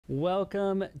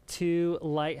Welcome to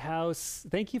Lighthouse.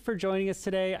 Thank you for joining us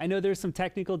today. I know there's some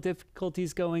technical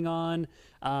difficulties going on,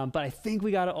 but I think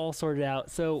we got it all sorted out.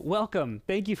 So welcome.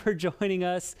 Thank you for joining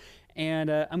us.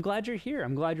 And I'm glad you're here.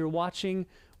 I'm glad you're watching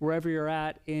wherever you're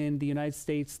at in the United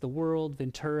States, the world,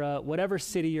 Ventura, whatever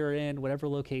city you're in, whatever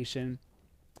location.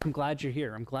 I'm glad you're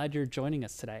here. I'm glad you're joining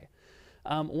us today.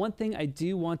 One thing I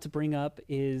do want to bring up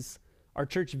is our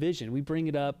church vision. We bring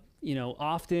it up,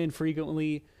 often,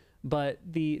 frequently. But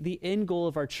the end goal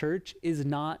of our church is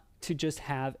not to just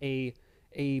have a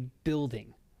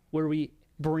building where we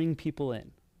bring people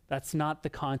in. That's not the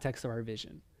context of our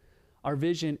vision. Our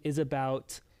vision is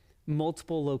about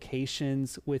multiple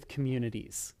locations with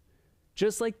communities.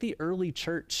 Just like the early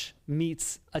church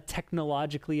meets a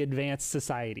technologically advanced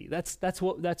society. That's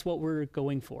what we're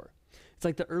going for. It's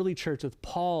like the early church with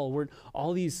Paul, where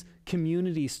all these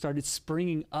communities started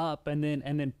springing up, and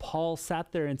then Paul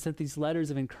sat there and sent these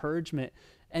letters of encouragement,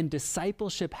 and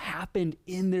discipleship happened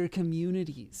in their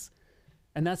communities.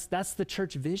 And that's the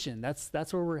church vision. That's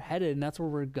where we're headed, and that's where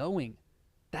we're going.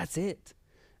 That's it.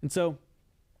 And so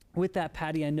with that,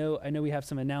 Patty, I know we have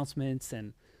some announcements,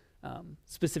 and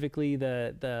specifically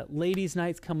the ladies'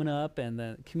 night's coming up and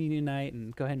the communion night,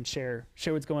 and go ahead and share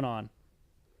what's going on.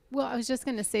 Well, I was just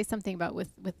going to say something about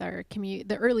with our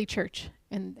the early church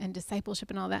and discipleship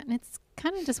and all that. And it's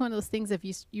kind of just one of those things, if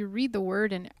you read the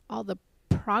word and all the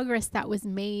progress that was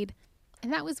made,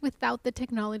 and that was without the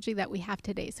technology that we have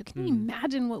today. So can you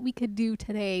imagine what we could do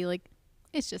today? Like,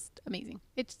 it's just amazing.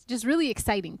 It's just really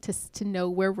exciting to know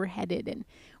where we're headed and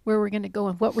where we're going to go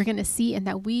and what we're going to see. And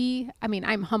that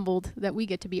I'm humbled that we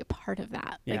get to be a part of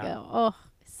that. Yeah.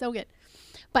 It's so good.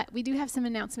 But we do have some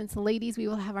announcements. Ladies, we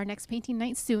will have our next painting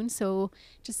night soon. So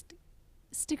just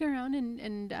stick around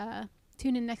and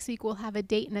tune in next week. We'll have a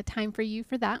date and a time for you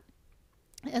for that,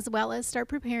 as well as start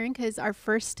preparing, because our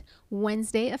first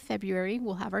Wednesday of February,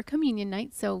 we'll have our communion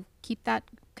night. So keep that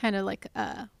kind of like,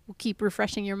 we'll keep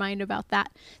refreshing your mind about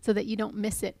that so that you don't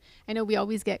miss it. I know we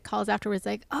always get calls afterwards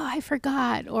like, oh, I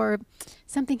forgot, or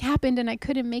something happened and I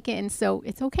couldn't make it. And so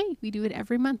it's okay. We do it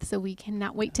every month. So we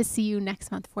cannot wait to see you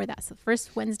next month for that. So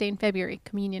first Wednesday in February,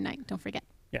 communion night. Don't forget.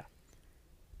 Yeah.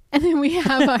 And then we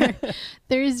have our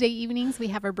Thursday evenings. We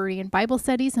have our Berean Bible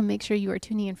study. So make sure you are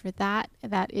tuning in for that.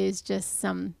 That is just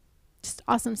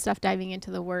awesome stuff diving into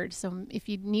the word. So if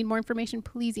you need more information,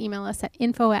 please email us at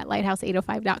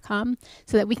info@lighthouse805.com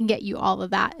so that we can get you all of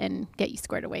that and get you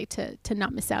squared away to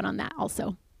not miss out on that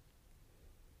also.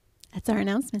 That's our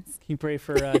announcements. Can you pray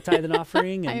for tithe and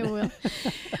offering? I will.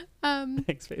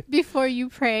 Thanks, babe. Before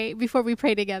we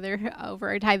pray together over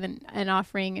our tithe and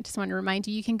offering, I just want to remind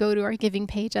you, you can go to our giving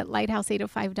page at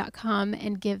lighthouse805.com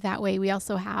and give that way. We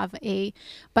also have a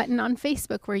button on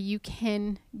Facebook where you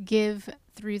can give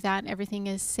through that. Everything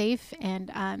is safe.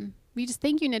 And we just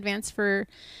thank you in advance for,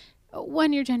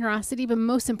 one, your generosity, but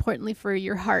most importantly for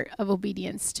your heart of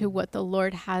obedience to what the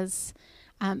Lord has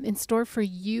in store for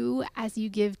you as you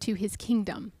give to his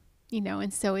kingdom.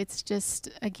 And so it's just,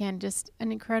 again, just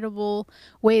an incredible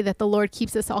way that the Lord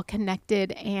keeps us all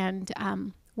connected and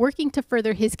working to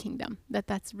further his kingdom.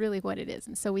 That's really what it is.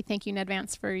 And so we thank you in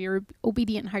advance for your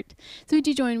obedient heart. So would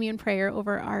you join me in prayer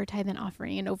over our tithe and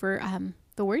offering and over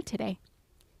the word today?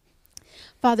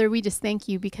 Father, we just thank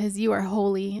you because you are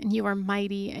holy and you are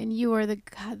mighty and you are the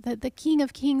God, the King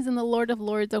of kings and the Lord of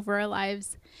lords over our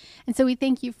lives. And so we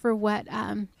thank you for what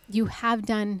you have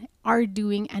done, are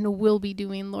doing, and will be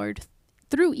doing, Lord,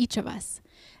 through each of us.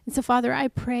 And so, Father, I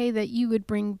pray that you would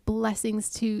bring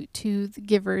blessings to the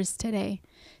givers today,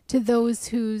 to those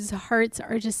whose hearts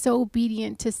are just so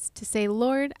obedient to say,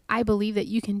 Lord, I believe that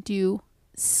you can do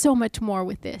so much more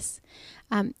with this.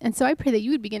 And so I pray that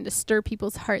you would begin to stir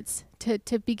people's hearts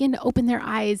to begin to open their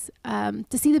eyes to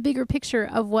see the bigger picture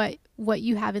of what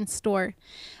you have in store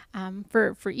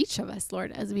for each of us,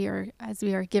 Lord, as we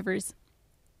are givers.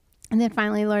 And then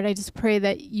finally, Lord, I just pray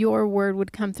that your word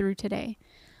would come through today.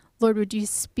 Lord, would you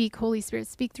speak, Holy Spirit,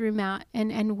 speak through Matt,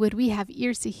 and would we have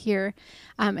ears to hear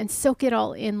and soak it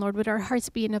all in, Lord? Would our hearts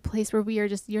be in a place where we are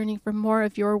just yearning for more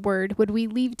of your word? Would we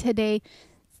leave today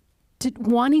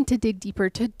wanting to dig deeper,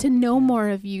 to know more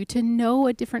of you, to know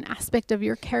a different aspect of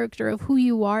your character, of who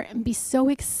you are, and be so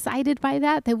excited by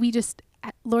that we just,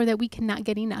 Lord, that we cannot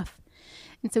get enough.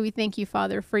 And so we thank you,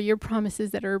 Father, for your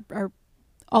promises that are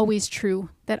always true,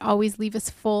 that always leave us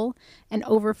full and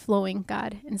overflowing,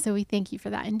 God. And so we thank you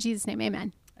for that. In Jesus' name,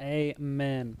 amen.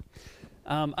 Amen.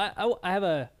 I have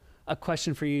a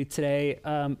question for you today.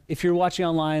 If you're watching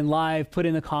online live, put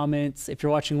in the comments. If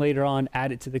you're watching later on,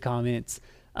 add it to the comments.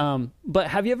 But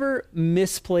have you ever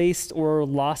misplaced or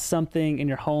lost something in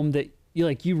your home that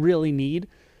you really need,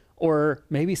 or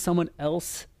maybe someone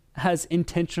else has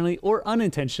intentionally or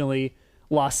unintentionally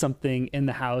lost something in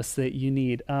the house that you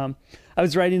need. I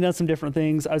was writing down some different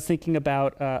things. I was thinking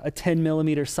about a 10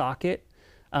 millimeter socket.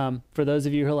 For those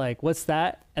of you who are like, what's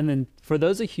that? And then for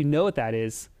those of you who know what that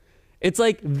is, it's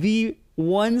like the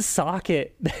one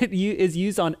socket that is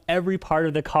used on every part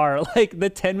of the car. Like the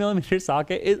 10 millimeter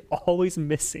socket is always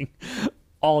missing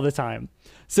all the time.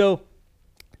 So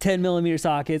 10 millimeter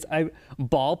sockets,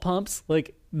 ball pumps,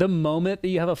 like the moment that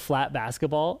you have a flat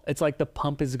basketball, it's like the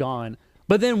pump is gone.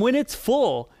 But then when it's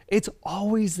full, it's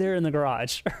always there in the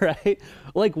garage, right?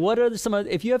 Like what are some other,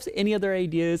 if you have any other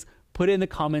ideas, put it in the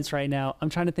comments right now. I'm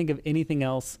trying to think of anything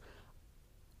else.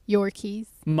 Your keys.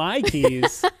 My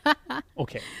keys.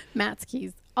 Okay. Matt's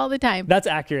keys all the time. That's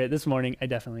accurate. This morning, I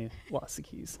definitely lost the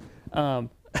keys.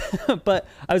 But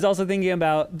I was also thinking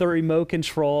about the remote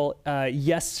control.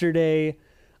 Yesterday,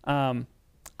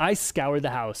 I scoured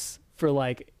the house for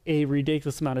like a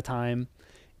ridiculous amount of time.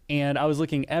 And I was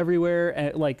looking everywhere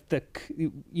at like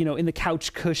in the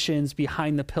couch cushions,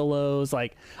 behind the pillows,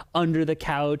 like under the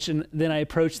couch. And then I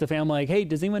approached the family like, hey,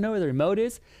 does anyone know where the remote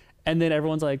is? And then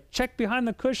everyone's like, check behind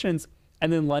the cushions.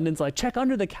 And then London's like, check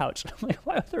under the couch. I'm like,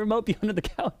 why would the remote be under the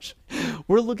couch?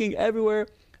 We're looking everywhere.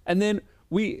 And then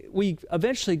we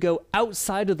eventually go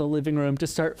outside of the living room to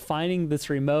start finding this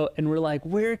remote. And we're like,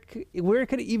 where could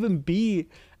it even be?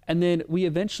 And then we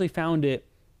eventually found it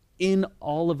in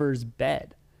Oliver's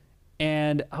bed.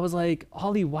 And I was like,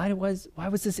 Ollie, why was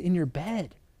this in your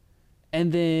bed?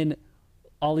 And then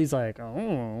Ollie's like,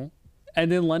 oh.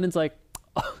 And then London's like,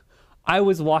 oh, I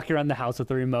was walking around the house with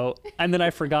the remote. And then I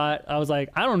forgot. I was like,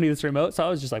 I don't need this remote. So I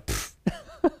was just like,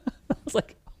 I was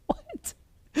like, what?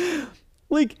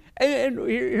 Like, and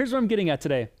here's what I'm getting at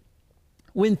today.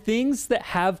 When things that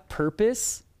have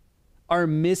purpose are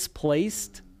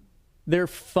misplaced, their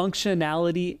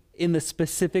functionality in the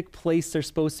specific place they're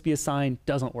supposed to be assigned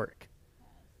doesn't work.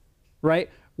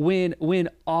 Right? When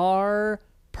our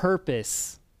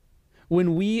purpose,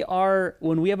 when we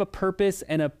have a purpose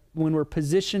and when we're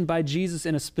positioned by Jesus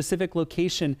in a specific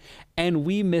location and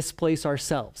we misplace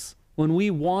ourselves, when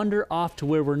we wander off to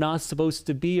where we're not supposed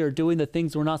to be or doing the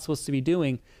things we're not supposed to be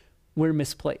doing, we're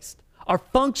misplaced. Our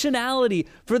functionality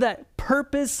for that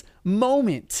purpose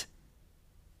moment,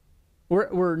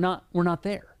 we're not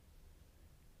there.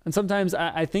 And sometimes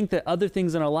I think that other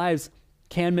things in our lives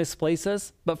can misplace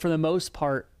us, but for the most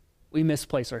part, we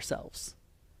misplace ourselves.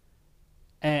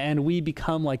 And we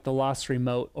become like the lost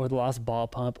remote or the lost ball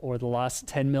pump or the lost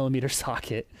 10 millimeter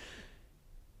socket.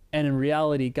 And in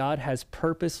reality, God has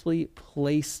purposefully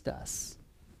placed us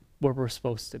where we're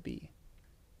supposed to be.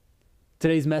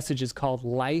 Today's message is called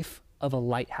Life of a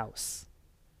Lighthouse.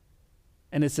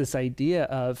 And it's this idea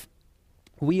of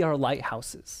we are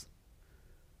lighthouses.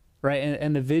 Right?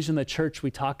 And the vision of the church,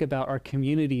 we talk about our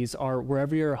communities are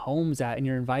wherever your home's at and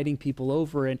you're inviting people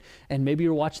over and maybe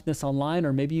you're watching this online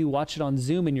or maybe you watch it on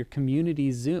Zoom and your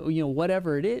community Zoom,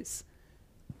 whatever it is.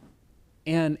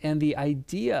 And the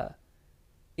idea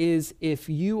is if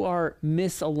you are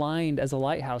misaligned as a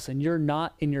lighthouse and you're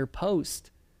not in your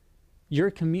post, your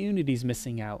community's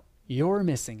missing out. You're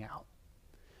missing out.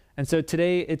 And so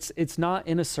today it's not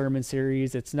in a sermon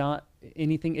series. It's not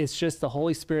anything. It's just the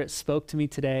Holy Spirit spoke to me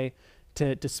today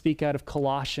to speak out of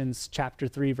Colossians chapter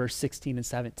 3, verse 16 and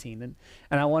 17. And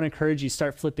I want to encourage you,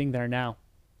 start flipping there now.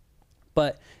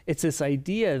 But it's this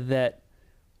idea that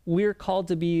we're called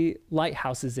to be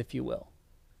lighthouses, if you will.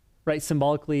 Right?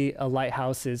 Symbolically, a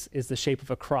lighthouse is the shape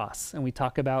of a cross. And we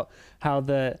talk about how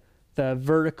the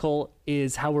vertical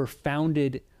is how we're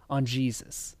founded on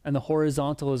Jesus. And the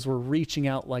horizontal is we're reaching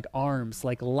out like arms,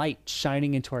 like light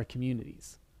shining into our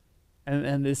communities.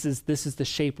 And this is the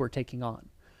shape we're taking on.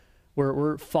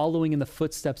 We're following in the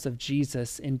footsteps of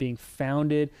Jesus in being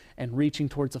founded and reaching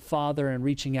towards the Father and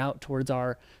reaching out towards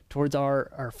our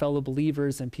fellow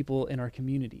believers and people in our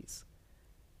communities.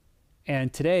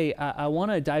 And today, I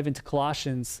want to dive into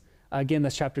Colossians, again,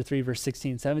 that's chapter 3, verse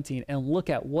 16 and 17, and look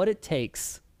at what it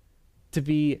takes to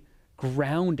be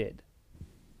grounded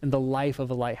in the life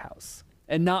of a lighthouse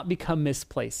and not become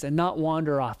misplaced and not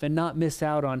wander off and not miss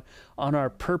out on our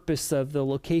purpose of the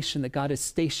location that God has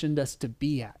stationed us to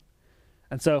be at.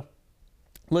 And so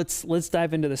let's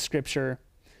dive into the scripture.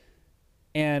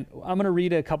 And I'm going to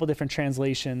read a couple different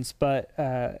translations, but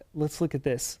let's look at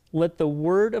this. Let the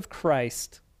word of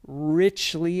Christ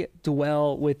richly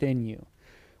dwell within you,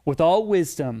 with all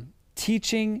wisdom,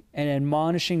 teaching and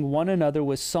admonishing one another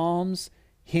with psalms,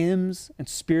 hymns, and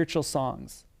spiritual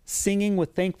songs, singing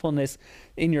with thankfulness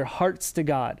in your hearts to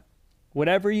God.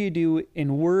 Whatever you do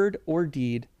in word or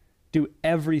deed, do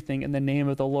everything in the name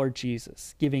of the Lord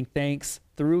Jesus, giving thanks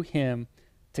through him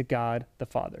to God the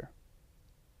Father.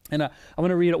 And I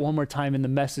want to read it one more time in the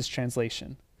Message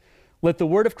translation. Let the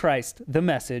word of Christ, the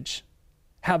message,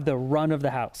 have the run of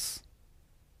the house.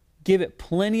 Give it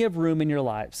plenty of room in your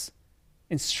lives.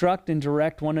 Instruct and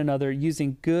direct one another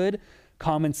using good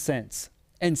common sense.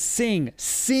 And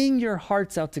sing your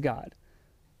hearts out to God.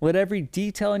 Let every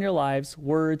detail in your lives,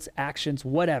 words, actions,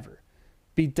 whatever,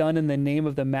 be done in the name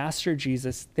of the Master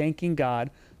Jesus, thanking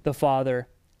God the Father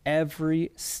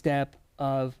every step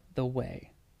of the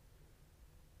way.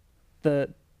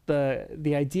 The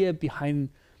idea behind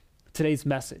today's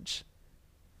message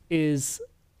is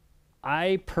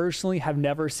I personally have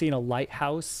never seen a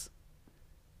lighthouse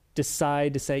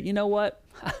decide to say, you know what,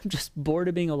 I'm just bored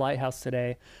of being a lighthouse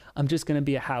today. I'm just going to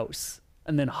be a house,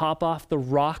 and then hop off the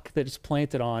rock that it's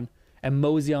planted on and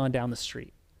mosey on down the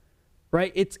street,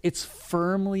 right? It's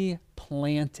firmly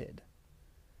planted.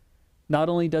 Not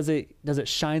only does it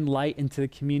shine light into the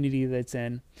community that it's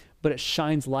in, but it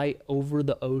shines light over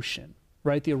the ocean,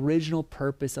 right? The original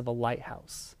purpose of a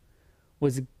lighthouse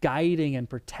was guiding and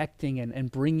protecting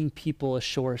and bringing people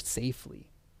ashore safely.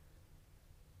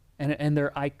 And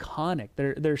they're iconic.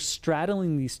 They're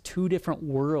straddling these two different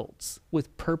worlds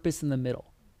with purpose in the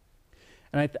middle.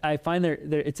 And I find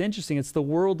it's interesting. It's the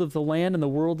world of the land and the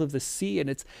world of the sea, and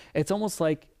it's almost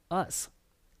like us.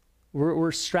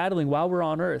 We're straddling while we're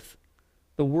on earth,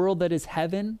 the world that is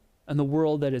heaven and the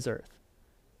world that is earth,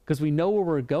 because we know where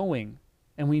we're going,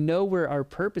 and we know where our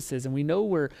purpose is, and we know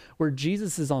where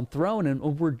Jesus is on throne, and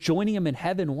we're joining him in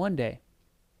heaven one day.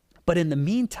 But in the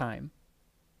meantime,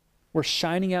 we're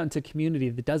shining out into a community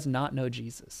that does not know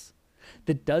Jesus,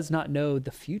 that does not know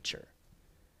the future.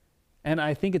 And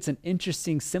I think it's an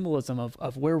interesting symbolism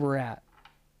of where we're at.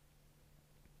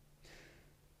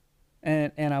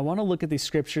 And I want to look at these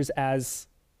scriptures as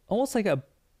almost like a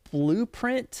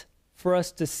blueprint for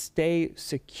us to stay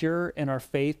secure in our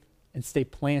faith and stay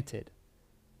planted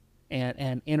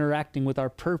and interacting with our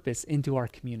purpose into our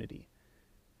community.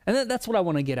 And that's what I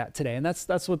want to get at today. And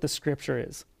that's what the scripture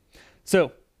is.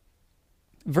 So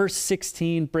verse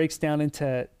 16 breaks down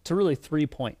into really 3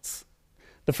 points.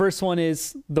 The first one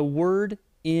is the word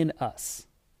in us.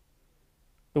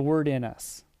 The word in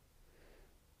us.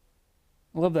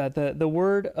 I love that. The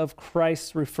word of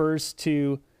Christ refers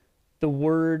to the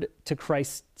word to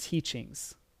Christ's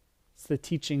teachings. It's the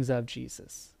teachings of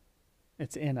Jesus.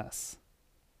 It's in us.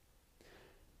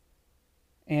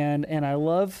 And I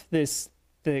love this.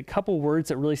 The couple words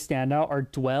that really stand out are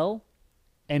dwell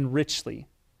and richly.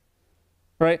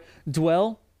 Right?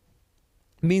 Dwell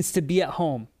means to be at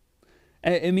home.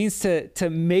 It means to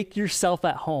make yourself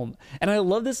at home. And I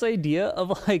love this idea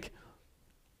of like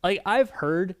I've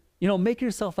heard, make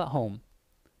yourself at home.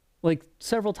 Like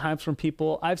several times from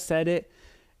people, I've said it.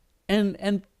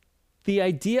 And the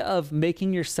idea of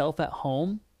making yourself at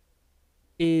home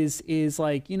is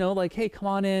like, hey, come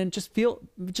on in, just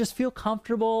feel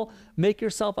comfortable, make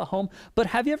yourself at home. But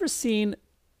have you ever seen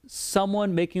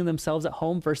someone making themselves at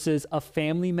home versus a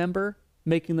family member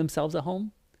making themselves at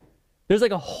home? There's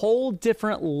like a whole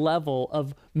different level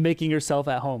of making yourself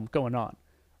at home going on,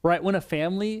 right? When a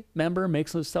family member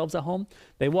makes themselves at home,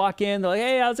 they walk in, they're like,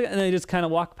 hey, how's it? And they just kind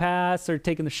of walk past, they're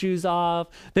taking their shoes off.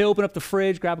 They open up the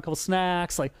fridge, grab a couple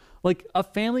snacks. Like a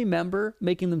family member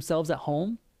making themselves at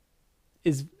home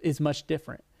is much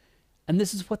different. And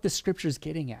this is what the scripture is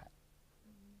getting at,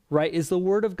 right? Is the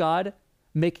word of God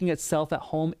making itself at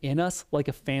home in us like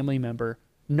a family member,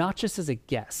 not just as a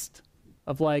guest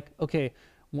of like, okay,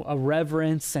 a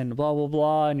reverence and blah, blah,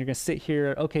 blah. And you're going to sit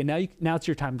here. Okay, now it's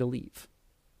your time to leave.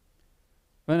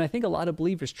 And I think a lot of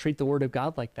believers treat the word of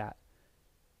God like that,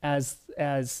 as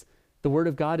the word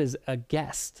of God is a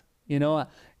guest,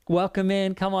 welcome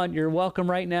in, come on, you're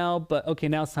welcome right now, but okay,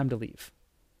 now it's time to leave.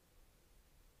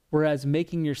 Whereas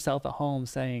making yourself at home,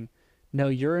 saying, no,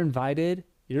 you're invited,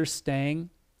 you're staying.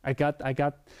 I got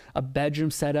a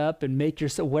bedroom set up, and make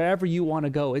yourself wherever you want to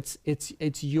go.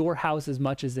 It's your house as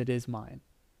much as it is mine.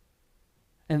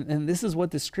 And this is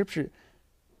what the scripture,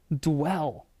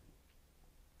 dwell.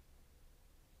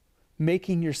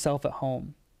 Making yourself at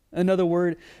home. Another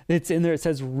word that's in there, it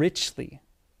says richly.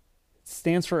 It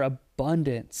stands for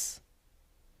abundance.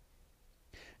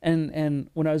 And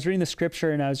when I was reading the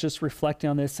scripture and I was just reflecting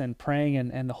on this and praying,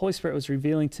 and the Holy Spirit was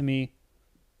revealing to me,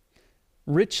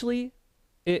 richly,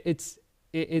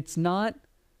 it's not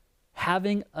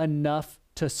having enough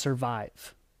to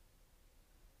survive.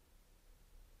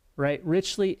 Right?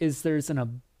 Richly is there's an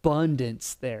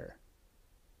abundance there.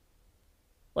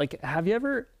 Like, have you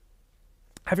ever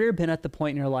been at the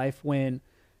point in your life when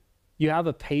you have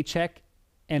a paycheck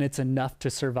and it's enough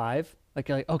to survive? Like,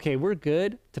 you're like, okay, we're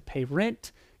good to pay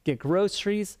rent, get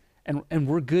groceries, and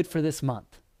we're good for this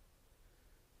month.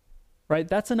 right?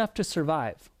 That's enough to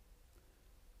survive.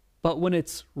 But when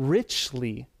it's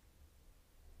richly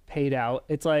paid out,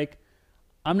 it's like,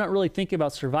 I'm not really thinking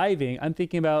about surviving. I'm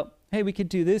thinking about, hey, we could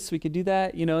do this, we could do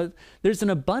that. There's an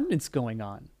abundance going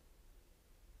on.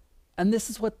 And this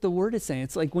is what the word is saying.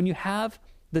 It's like when you have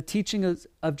the teaching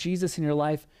of Jesus in your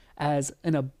life as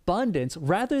an abundance,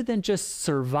 rather than just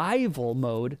survival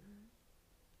mode,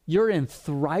 you're in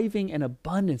thriving and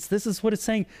abundance. This is what it's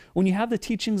saying. When you have the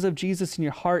teachings of Jesus in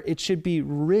your heart, it should be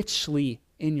richly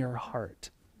in your heart.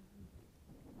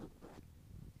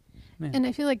 Man. And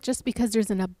I feel like just because there's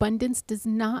an abundance does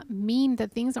not mean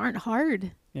that things aren't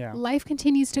hard. Yeah. Life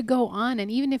continues to go on.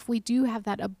 And even if we do have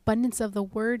that abundance of the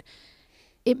word,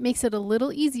 it makes it a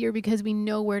little easier because we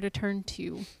know where to turn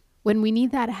to when we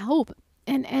need that help.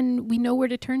 And we know where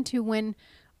to turn to when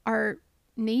our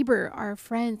neighbor, our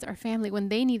friends, our family, when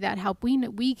they need that help,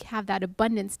 we have that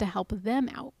abundance to help them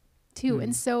out too.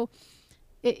 And so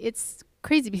it's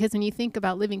crazy because when you think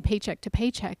about living paycheck to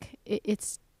paycheck,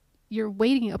 you're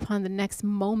waiting upon the next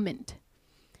moment.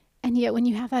 And yet when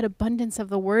you have that abundance of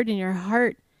the word in your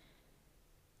heart,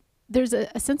 there's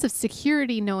a sense of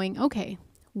security knowing, okay,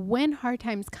 when hard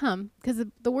times come, because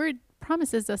the word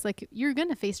promises us like you're going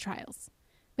to face trials,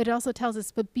 but it also tells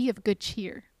us, but be of good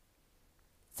cheer.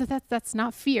 So that's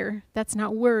not fear. That's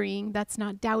not worrying. That's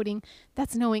not doubting.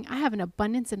 That's knowing I have an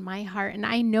abundance in my heart and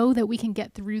I know that we can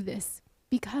get through this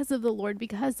because of the Lord,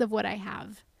 because of what I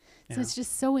have. So it's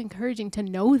just so encouraging to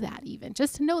know that, even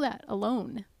just to know that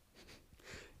alone.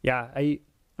 Yeah. I'm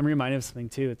reminded of something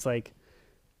too. It's like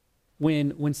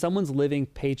when someone's living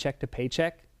paycheck to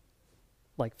paycheck,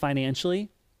 like financially,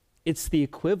 it's the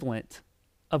equivalent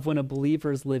of when a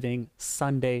believer is living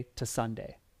Sunday to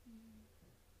Sunday.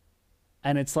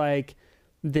 And it's like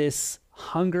this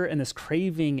hunger and this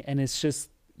craving, and it's just,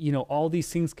 all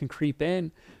these things can creep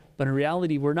in. But in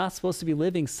reality, we're not supposed to be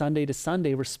living Sunday to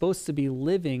Sunday. We're supposed to be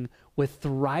living with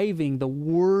thriving, the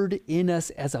word in us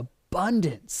as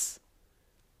abundance.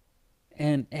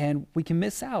 And we can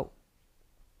miss out.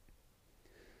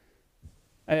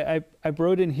 I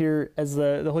wrote in here as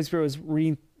the Holy Spirit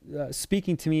was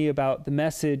speaking to me about the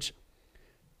message,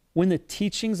 when the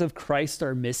teachings of Christ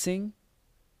are missing,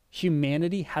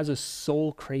 humanity has a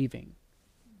soul craving.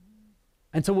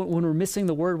 And so when we're missing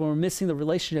the word, when we're missing the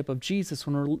relationship of Jesus,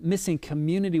 when we're missing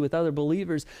community with other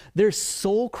believers, there's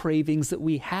soul cravings that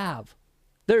we have.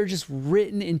 They're just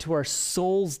written into our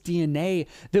soul's DNA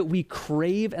that we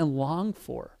crave and long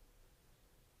for.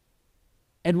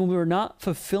 And when we're not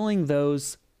fulfilling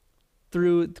those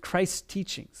through Christ's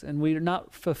teachings, and we're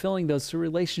not fulfilling those through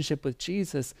relationship with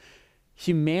Jesus,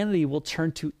 humanity will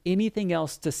turn to anything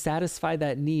else to satisfy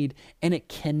that need, and it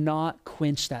cannot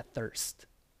quench that thirst.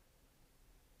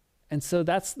 And so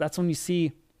that's when you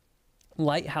see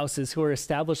lighthouses who are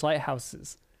established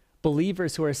lighthouses,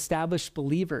 believers who are established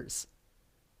believers,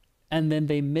 and then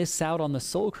they miss out on the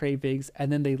soul cravings,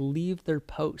 and then they leave their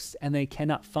post, and they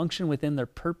cannot function within their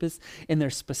purpose in their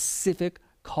specific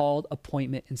called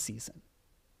appointment and season.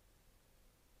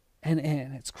 And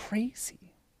it's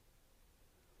crazy.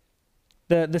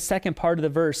 The second part of the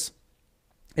verse,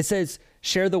 it says,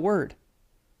 share the word.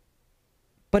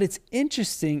 But it's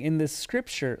interesting in this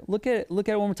scripture. Look at it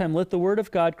one more time. Let the word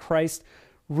of God, Christ,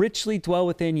 richly dwell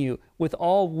within you with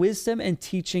all wisdom and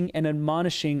teaching and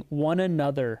admonishing one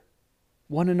another.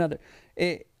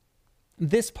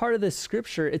 This part of the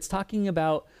scripture, it's talking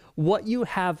about what you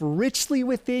have richly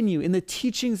within you in the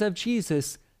teachings of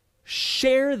Jesus.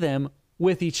 Share them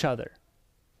with each other.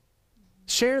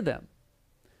 Share them.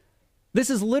 This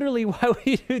is literally why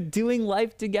we do doing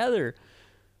life together.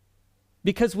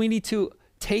 Because we need to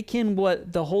take in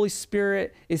what the Holy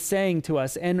Spirit is saying to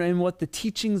us and what the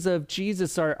teachings of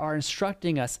Jesus are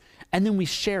instructing us, and then we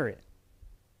share it.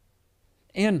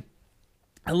 And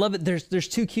I love it. There's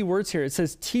two key words here. It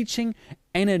says teaching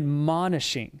and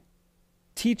admonishing.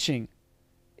 Teaching.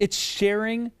 It's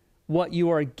sharing what you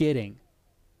are getting.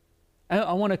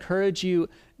 I want to encourage you,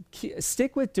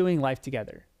 stick with doing life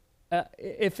together.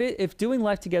 If doing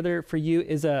life together for you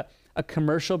is a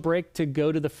commercial break to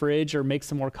go to the fridge or make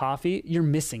some more coffee, you're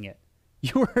missing it.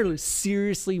 You are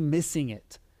seriously missing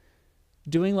it.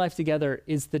 Doing life together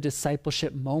is the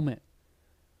discipleship moment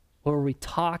where we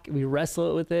talk, we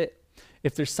wrestle with it.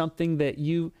 If there's something that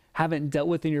you haven't dealt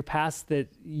with in your past that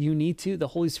you need to, the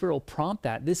Holy Spirit will prompt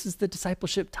that. This is the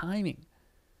discipleship timing.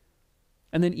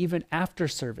 And then even after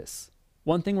service,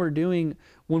 one thing we're doing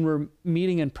when we're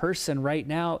meeting in person right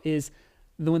now is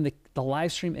when the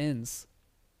live stream ends,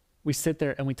 we sit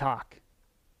there and we talk.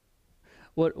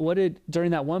 What did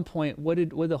during that one point, what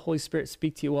did the Holy Spirit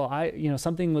speak to you? Well,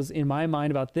 something was in my mind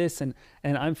about this, and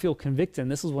I feel convicted,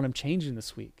 and this is what I'm changing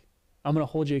this week. I'm going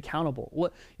to hold you accountable.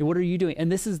 What are you doing?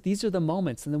 And these are the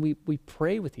moments. And then we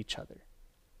pray with each other.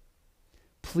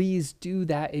 Please do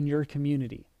that in your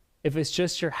community. If it's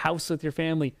just your house with your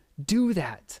family, do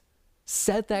that.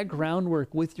 Set that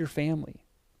groundwork with your family.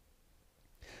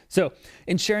 So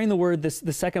in sharing the word, the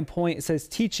second point, it says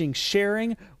teaching,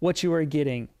 sharing what you are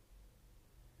getting.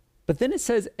 But then it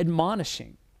says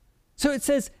admonishing. So it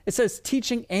says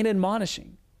teaching and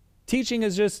admonishing. Teaching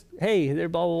is just, hey, they're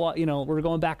blah, blah, blah, we're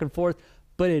going back and forth.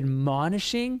 But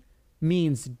admonishing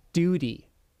means duty.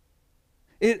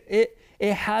 It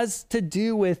has to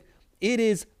do with,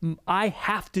 I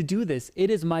have to do this. It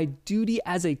is my duty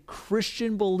as a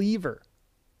Christian believer.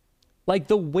 Like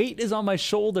the weight is on my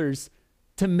shoulders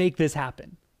to make this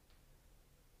happen.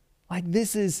 Like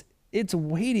it's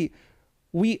weighty.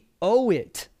 We owe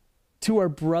it to our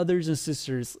brothers and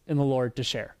sisters in the Lord to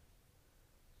share.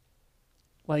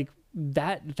 Like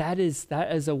that is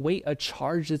a weight, a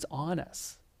charge that's on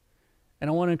us. And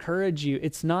I want to encourage you,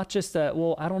 it's not just that,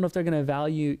 well, I don't know if they're going to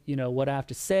value, what I have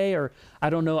to say, or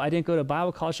I don't know, I didn't go to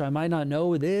Bible college, so I might not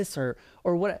know this or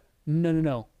what.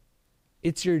 No.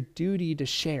 It's your duty to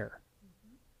share.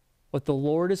 What the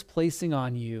Lord is placing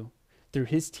on you through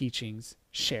his teachings,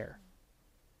 share.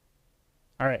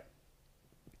 All right.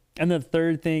 And the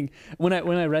third thing, when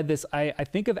I read this, I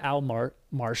think of Al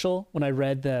Marshall when I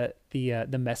read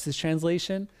the Message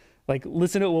translation. Like,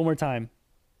 listen to it one more time.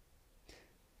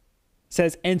 It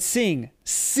says, and sing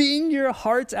your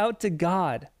hearts out to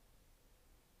God.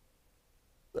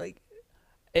 Like,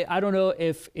 I don't know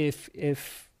if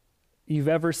you've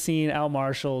ever seen Al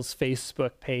Marshall's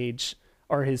Facebook page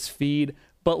or his feed,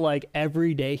 but like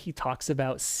every day he talks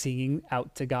about singing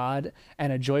out to God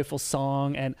and a joyful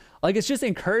song. And like, it's just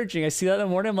encouraging. I see that in the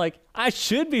morning. I'm like, I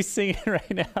should be singing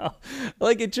right now.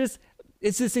 Like it's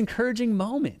this encouraging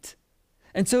moment.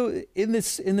 And so in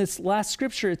this last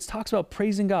scripture, it talks about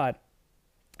praising God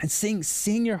and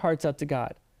sing your hearts out to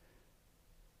God.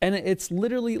 And it's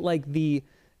literally like the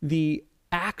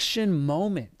action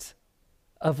moment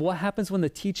of what happens when the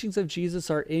teachings of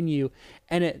Jesus are in you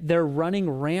and they're running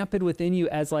rampant within you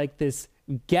as like this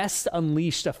guest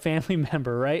unleashed, a family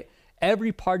member, right?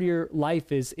 Every part of your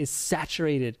life is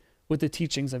saturated with the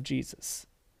teachings of Jesus.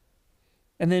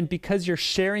 And then because you're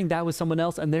sharing that with someone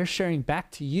else and they're sharing back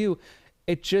to you,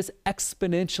 it just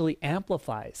exponentially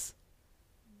amplifies.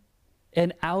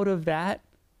 And out of that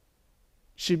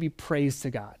should be praise to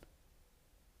God.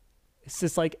 It's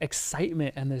this like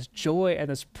excitement and this joy and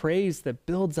this praise that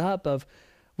builds up of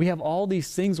we have all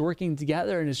these things working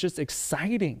together and it's just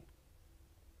exciting.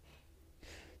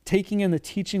 Taking in the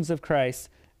teachings of Christ,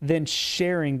 then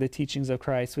sharing the teachings of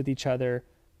Christ with each other,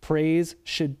 praise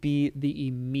should be the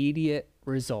immediate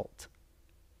result.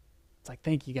 It's like,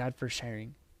 thank you, God, for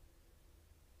sharing.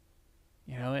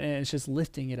 And it's just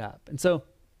lifting it up. And so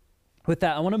with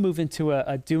that, I want to move into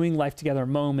a doing life together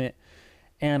moment.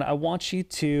 And I want you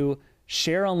to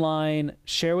share online,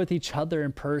 share with each other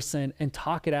in person, and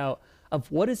talk it out of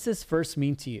what does this verse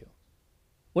mean to you?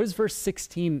 What does verse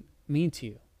 16 mean to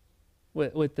you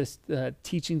with this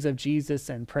teachings of Jesus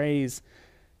and praise?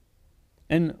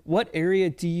 And what area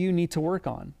do you need to work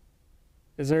on?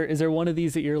 Is there one of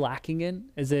these that you're lacking in?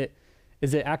 Is it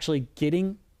actually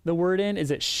getting the word in?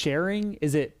 Is it sharing?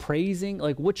 Is it praising?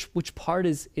 Like which part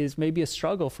is maybe a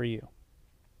struggle for you?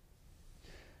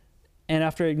 And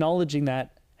after acknowledging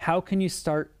that, how can you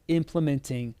start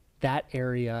implementing that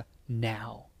area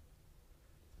now?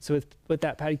 So with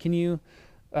that, Patty, can you,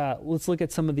 let's look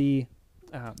at some of the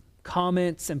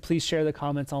comments, and please share the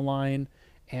comments online.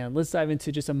 And let's dive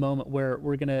into just a moment where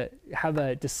we're going to have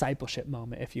a discipleship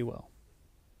moment, if you will.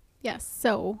 Yes.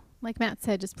 So like Matt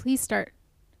said, just please start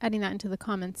adding that into the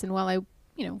comments. And while I,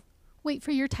 wait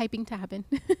for your typing to happen,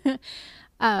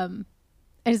 I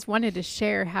just wanted to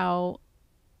share how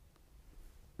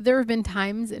there have been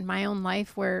times in my own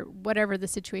life where whatever the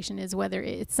situation is, whether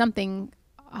it's something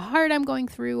hard I'm going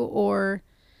through or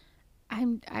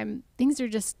things are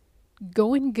just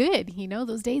going good,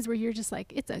 those days where you're just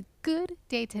like, it's a good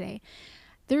day today.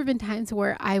 There have been times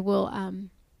where I will,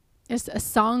 just a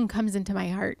song comes into my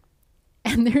heart,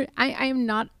 and I am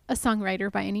not a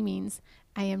songwriter by any means.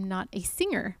 I am not a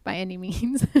singer by any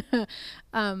means.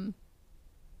 But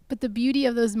the beauty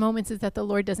of those moments is that the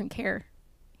Lord doesn't care.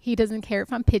 He doesn't care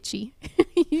if I'm pitchy.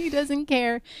 He doesn't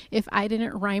care if I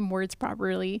didn't rhyme words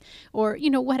properly or,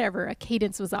 whatever, a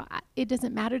cadence was off. It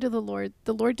doesn't matter to the Lord.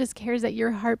 The Lord just cares that your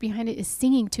heart behind it is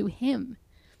singing to him.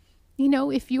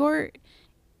 If your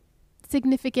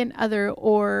significant other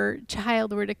or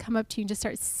child were to come up to you and just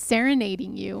start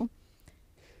serenading you,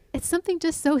 it's something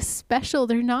just so special.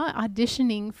 They're not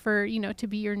auditioning for, to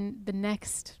be the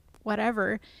next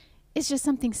whatever. it's just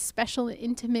something special and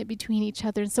intimate between each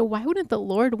other. And so why wouldn't the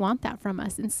Lord want that from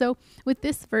us? And so with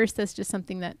this verse, that's just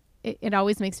something that it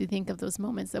always makes me think of those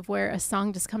moments of where a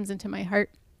song just comes into my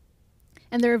heart.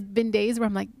 And there have been days where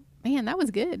I'm like, man, that was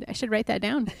good. I should write that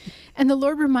down. And the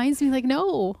Lord reminds me like,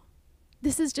 no,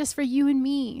 this is just for you and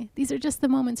me. These are just the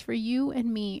moments for you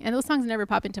and me. And those songs never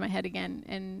pop into my head again.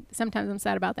 And sometimes I'm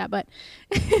sad about that, but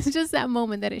it's just that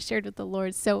moment that I shared with the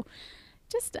Lord. So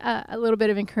just a little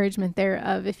bit of encouragement there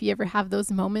of if you ever have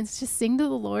those moments, just sing to the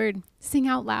Lord, sing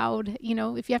out loud. You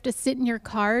know, if you have to sit in your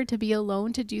car to be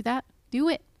alone to do that, do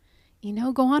it. You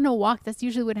know, go on a walk. That's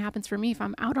usually what happens for me. If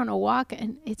I'm out on a walk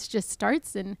and it just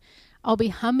starts and I'll be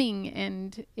humming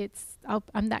and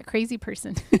I'm that crazy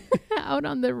person out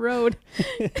on the road.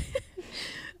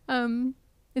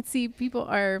 Let's see, people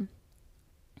are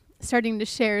starting to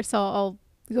share. So I'll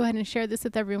go ahead and share this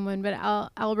with everyone. But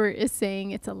Albert is saying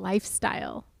it's a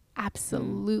lifestyle.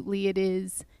 Absolutely, it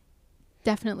is.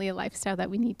 Definitely a lifestyle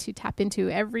that we need to tap into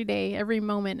every day, every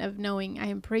moment of knowing I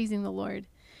am praising the Lord.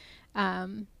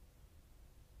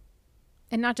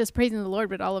 And not just praising the Lord,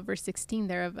 but all of verse 16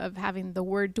 there of having the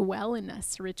word dwell in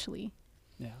us richly.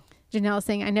 Yeah. Janelle is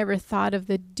saying, I never thought of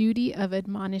the duty of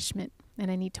admonishment, and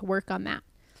I need to work on that.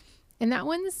 And that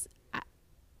one's,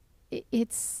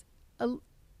 it's a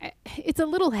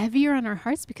little heavier on our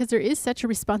hearts because there is such a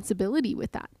responsibility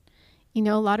with that. You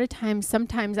know, a lot of times,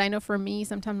 sometimes I know for me,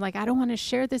 sometimes like, I don't want to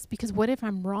share this because what if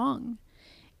I'm wrong?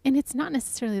 And it's not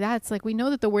necessarily that. It's like we know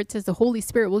that the word says the Holy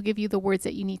Spirit will give you the words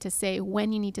that you need to say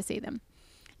when you need to say them.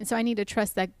 And so I need to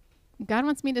trust that God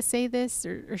wants me to say this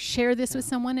or share this with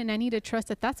someone, and I need to trust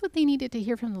that that's what they needed to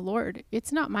hear from the Lord.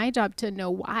 It's not my job to know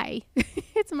why.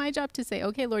 It's my job to say,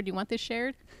 okay, Lord, you want this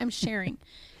shared? I'm sharing.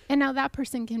 And now that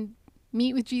person can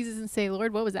meet with Jesus and say,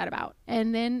 Lord, what was that about?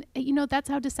 And then, you know, that's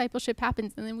how discipleship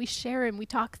happens. And then we share and we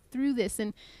talk through this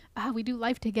and we do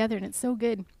life together, and it's so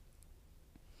good.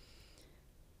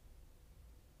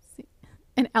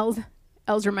 And Elle's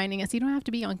reminding us, you don't have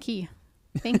to be on key.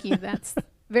 Thank you. That's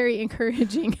very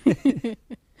encouraging.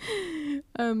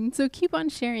 So keep on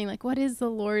sharing, like, what is the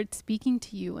Lord speaking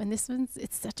to you? And this one's,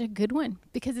 it's such a good one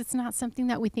because it's not something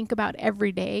that we think about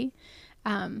every day.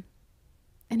 I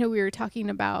know we were talking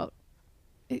about,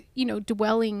 you know,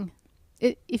 dwelling.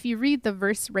 If you read the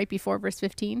verse right before verse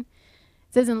 15, it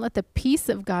says, and let the peace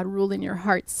of God rule in your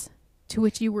hearts, to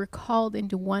which you were called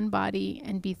into one body,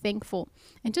 and be thankful.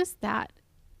 And just that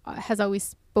has always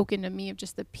spoken to me of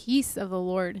just the peace of the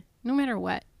Lord, no matter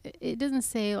what. It doesn't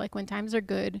say like when times are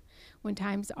good, when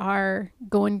times are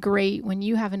going great, when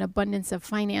you have an abundance of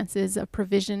finances, of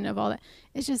provision, of all that.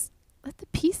 It's just let the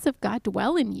peace of God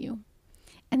dwell in you.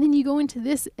 And then you go into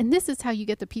this, and this is how you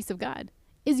get the peace of God,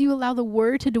 is you allow the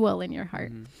word to dwell in your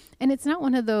heart. Mm-hmm. And it's not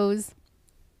one of those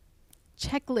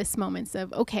checklist moments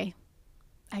of, okay,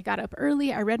 I got up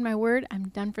early, I read my word, I'm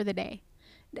done for the day.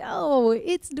 No,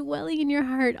 it's dwelling in your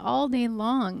heart all day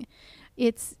long.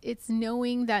 It's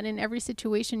knowing that in every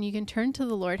situation you can turn to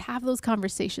the Lord, have those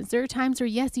conversations. There are times where,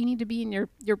 yes, you need to be in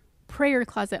your prayer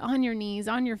closet, on your knees,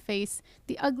 on your face,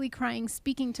 the ugly crying,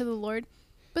 speaking to the Lord.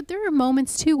 But there are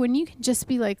moments too when you can just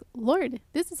be like, Lord,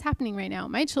 this is happening right now.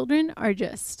 My children are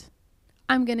just,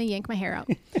 I'm going to yank my hair out.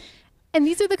 And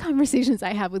these are the conversations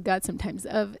I have with God sometimes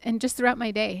and just throughout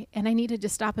my day. And I need to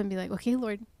just stop and be like, okay,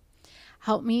 Lord,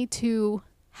 help me to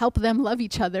help them love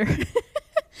each other.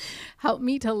 Help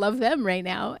me to love them right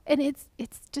now. And it's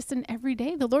just an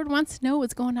everyday. The Lord wants to know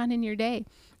what's going on in your day.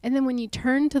 And then when you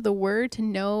turn to the word to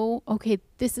know, okay,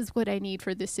 this is what I need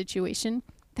for this situation,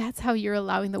 that's how you're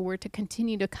allowing the word to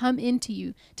continue to come into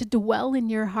you, to dwell in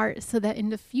your heart, so that in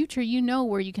the future you know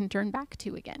where you can turn back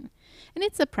to again. And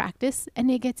it's a practice, and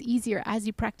it gets easier as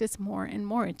you practice more and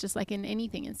more. It's just like in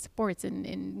anything, in sports and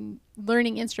in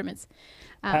learning instruments.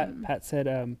 Pat said,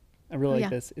 I really like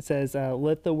this. It says,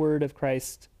 let the word of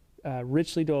Christ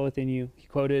richly dwell within you. He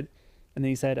quoted, and then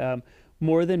he said,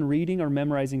 more than reading or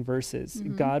memorizing verses,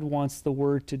 mm-hmm. God wants the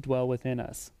word to dwell within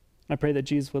us. I pray that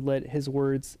Jesus would let his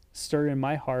words stir in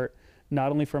my heart, not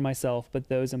only for myself, but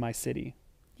those in my city.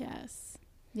 Yes.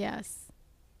 Yes.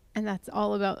 And that's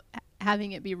all about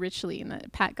having it be richly. And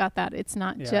that Pat got that. It's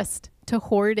not just to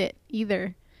hoard it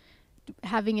either.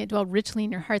 Having it dwell richly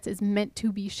in your hearts is meant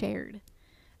to be shared.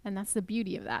 And that's the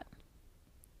beauty of that.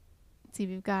 Let's see,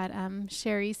 we've got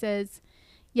Sherry says,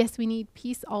 yes, we need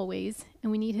peace always,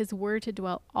 and we need his word to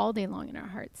dwell all day long in our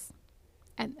hearts.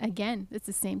 And again, it's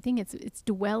the same thing. It's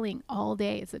dwelling all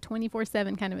day. It's a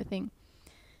 24/7 kind of a thing.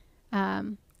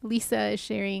 Lisa is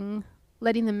sharing,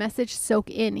 letting the message soak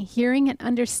in, hearing and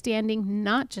understanding,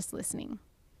 not just listening.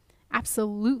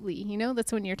 Absolutely. You know,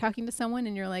 that's when you're talking to someone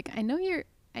and you're like, I know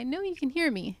you can hear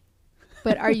me.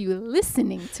 but are you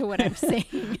listening to what I'm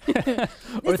saying?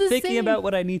 Or thinking about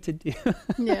what I need to do.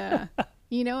 Yeah.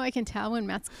 You know, I can tell when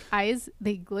Matt's eyes,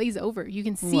 they glaze over. You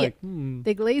can see it.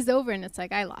 They glaze over and it's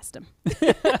like, I lost him.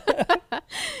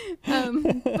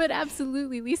 But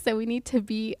absolutely, Lisa, we need to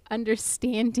be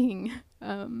understanding.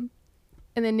 And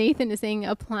then Nathan is saying,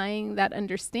 applying that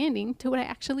understanding to what I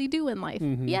actually do in life.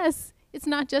 Yes, it's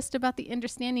not just about the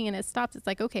understanding and it stops. It's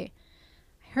like, okay,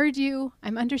 I heard you.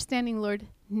 I'm understanding, Lord.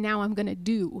 Now I'm going to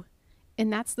do.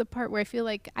 And that's the part where I feel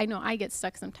like, I know I get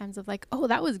stuck sometimes of like, oh,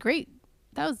 that was great.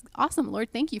 That was awesome,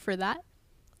 Lord. Thank you for that.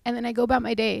 And then I go about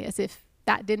my day as if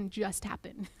that didn't just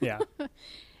happen. Yeah. Let's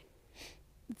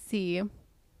see. And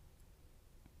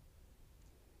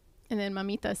then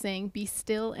Mamita saying, be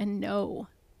still and know.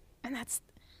 And that's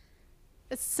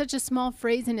such a small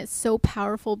phrase, and it's so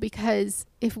powerful because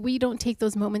if we don't take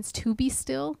those moments to be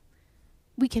still,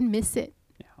 we can miss it.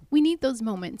 Yeah. We need those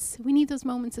moments. We need those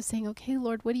moments of saying, okay,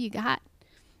 Lord, what do you got?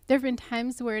 There have been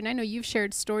times where, and I know you've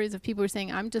shared stories of people who are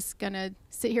saying, I'm just going to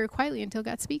sit here quietly until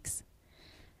God speaks.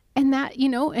 And that, you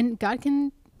know, and God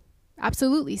can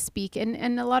absolutely speak.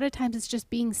 And a lot of times it's just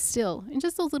being still in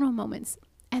just those little moments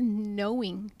and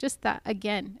knowing just that,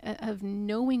 again, of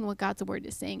knowing what God's word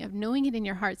is saying, of knowing it in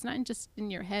your heart. It's not just in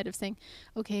your head of saying,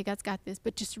 okay, God's got this,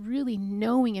 but just really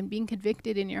knowing and being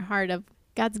convicted in your heart of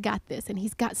God's got this and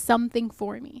he's got something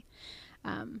for me.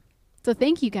 So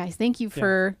thank you guys. Thank you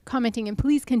for commenting, and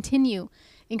please continue.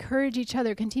 Encourage each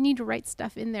other. Continue to write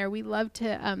stuff in there. We love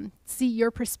to see your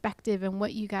perspective and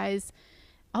what you guys,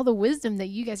 all the wisdom that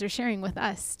you guys are sharing with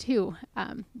us too.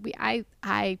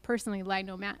 I personally, I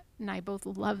know Matt and I both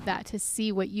love that, to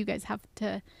see what you guys have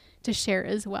to share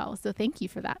as well. So thank you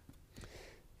for that.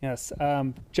 Yes.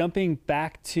 Jumping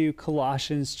back to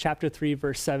Colossians chapter 3,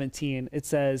 verse 17, it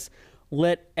says,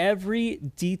 let every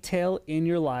detail in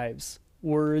your lives,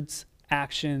 words,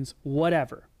 actions,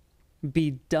 whatever,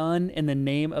 be done in the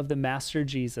name of the Master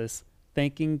Jesus,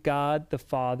 thanking God the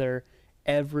Father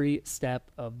every step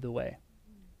of the way.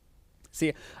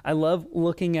 See, I love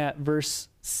looking at verse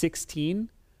 16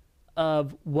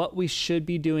 of what we should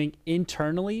be doing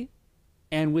internally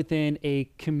and within a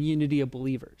community of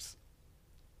believers.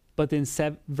 But then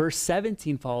verse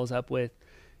 17 follows up with,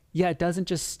 it doesn't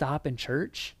just stop in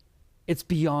church. It's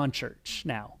beyond church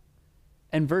now.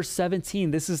 And verse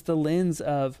 17, this is the lens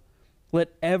of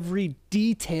let every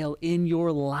detail in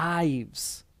your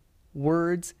lives,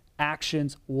 words,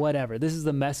 actions, whatever. This is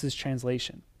the Message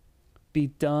translation. Be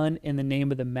done in the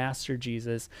name of the Master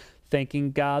Jesus,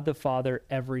 thanking God the Father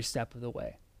every step of the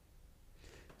way.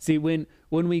 See, when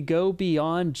we go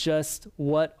beyond just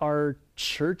what our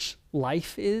church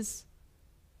life is,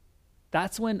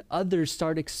 that's when others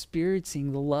start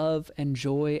experiencing the love and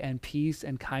joy and peace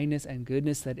and kindness and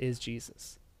goodness that is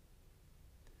Jesus.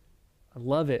 I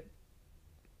love it.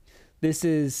 This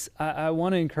is, I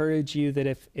want to encourage you that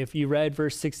if you read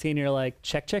verse 16, you're like,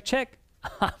 check, check, check,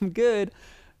 I'm good.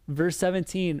 Verse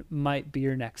 17 might be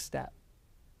your next step,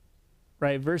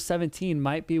 right? Verse 17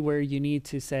 might be where you need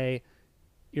to say,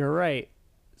 you're right.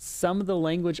 Some of the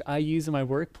language I use in my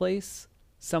workplace,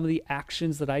 some of the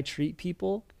actions that I treat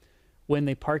people when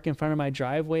they park in front of my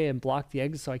driveway and block the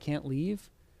exit so I can't leave,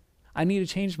 I need to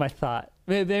change my thought.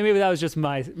 Maybe that was just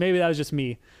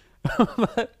me.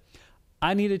 But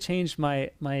I need to change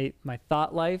my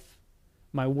thought life,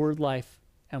 my word life,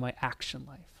 and my action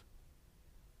life.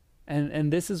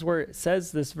 And this is where it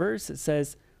says, this verse, it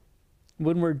says,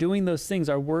 when we're doing those things,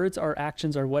 our words, our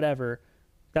actions, or whatever,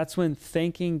 that's when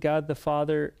thanking God the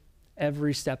Father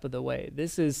every step of the way.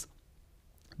 This is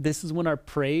when our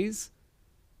praise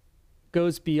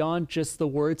goes beyond just the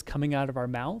words coming out of our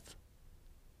mouth,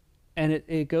 and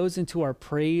it goes into our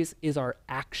praise is our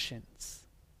actions.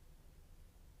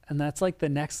 And that's like the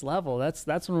next level. That's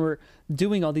when we're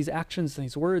doing all these actions and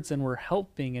these words, and we're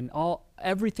helping and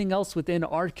everything else within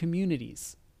our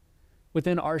communities,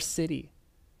 within our city.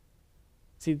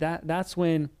 See, that's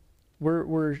when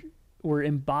we're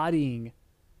embodying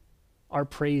our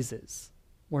praises.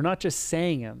 We're not just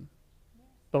saying them,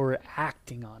 but we're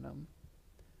acting on them.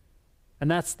 And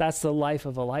that's the life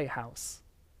of a lighthouse.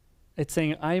 It's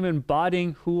saying, I am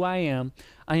embodying who I am.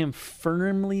 I am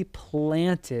firmly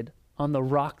planted on the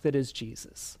rock that is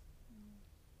Jesus.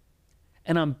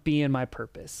 And I'm being my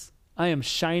purpose. I am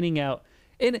shining out.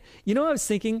 And you know what I was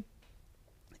thinking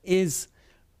is,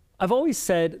 I've always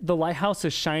said the lighthouse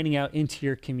is shining out into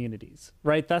your communities,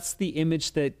 right? That's the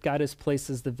image that God has placed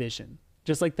as the vision.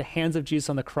 Just like the hands of Jesus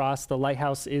on the cross, the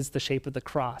lighthouse is the shape of the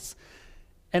cross.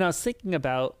 And I was thinking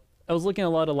about, I was looking at a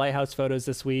lot of lighthouse photos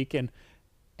this week, and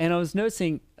I was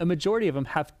noticing a majority of them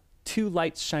have two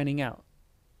lights shining out.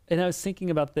 And I was thinking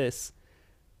about this.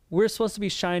 we're supposed to be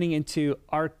shining into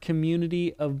our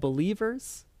community of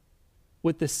believers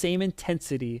with the same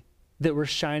intensity that we're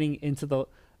shining into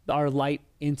our light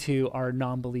into our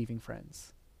non-believing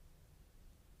friends.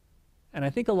 And I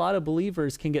think a lot of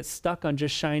believers can get stuck on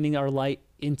just shining our light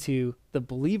into the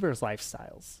believers'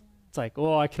 lifestyles. It's like,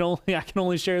 oh, I can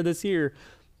only share this here.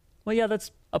 Well, yeah,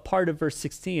 that's a part of verse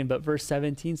 16, but verse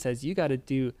 17 says you got to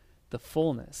do the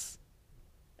fullness.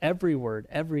 Every word,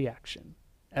 every action,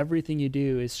 everything you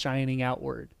do is shining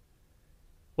outward,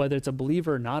 whether it's a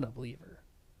believer or not a believer.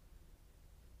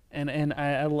 And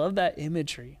I love that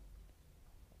imagery.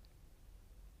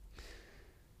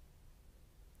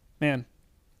 Man,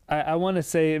 I want to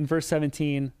say in verse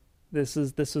 17, this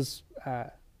was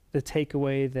the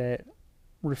takeaway that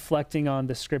reflecting on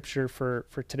the scripture for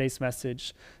today's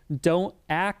message. Don't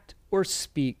act or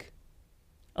speak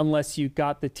unless you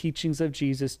got the teachings of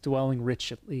Jesus dwelling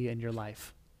richly in your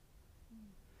life.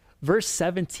 Verse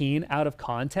 17 out of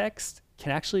context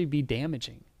can actually be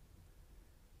damaging.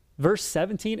 Verse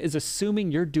 17 is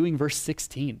assuming you're doing verse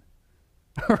 16.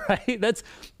 Right?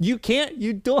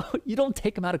 You don't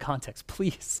take them out of context,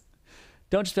 please.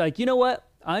 Don't just be like, you know what?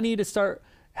 I need to start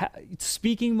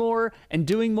speaking more and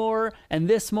doing more and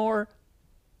this more.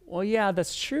 Well, yeah,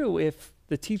 that's true if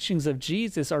the teachings of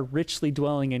Jesus are richly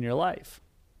dwelling in your life.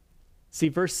 See,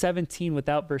 verse 17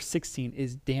 without verse 16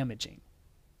 is damaging.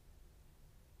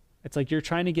 It's like you're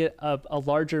trying to get a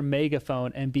larger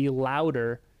megaphone and be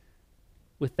louder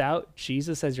without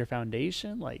Jesus as your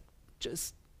foundation. Like,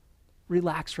 just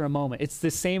relax for a moment. It's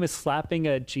the same as slapping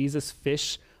a Jesus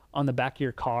fish on the back of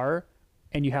your car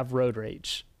and you have road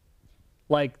rage.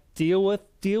 Like, deal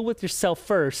with yourself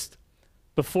first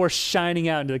before shining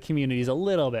out into the communities a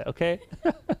little bit, okay?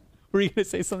 Were you going to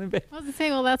say something, babe? I was going to say,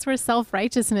 well, that's where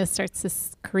self-righteousness starts to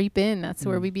creep in. That's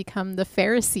where we become the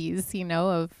Pharisees,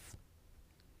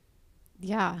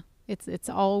 it's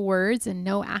all words and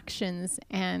no actions.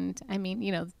 And I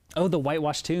mean, Oh, the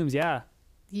whitewashed tombs, yeah.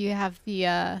 You have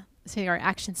the, say our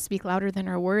actions speak louder than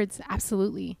our words.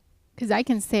 Absolutely. Because I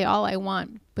can say all I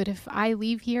want, but if I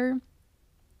leave here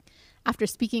after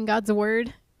speaking God's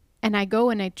word and I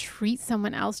go and I treat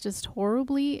someone else just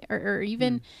horribly or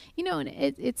even, and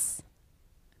it's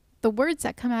the words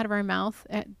that come out of our mouth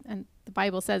and the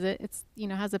Bible says it's,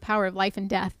 has the power of life and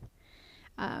death.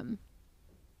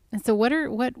 And so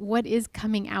what is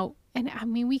coming out? And I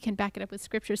mean, we can back it up with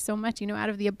scripture so much, out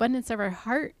of the abundance of our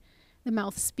heart, the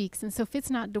mouth speaks. And so if it's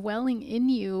not dwelling in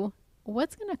you,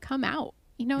 what's going to come out?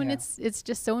 And it's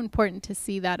just so important to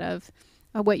see that of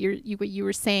what you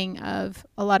were saying of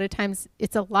a lot of times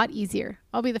it's a lot easier.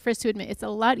 I'll be the first to admit it's a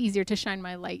lot easier to shine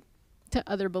my light to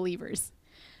other believers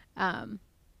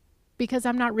because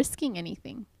I'm not risking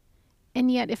anything.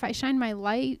 And yet if I shine my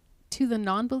light to the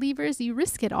non-believers, you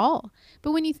risk it all.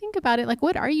 But when you think about it, like,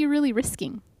 what are you really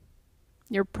risking?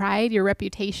 Your pride, your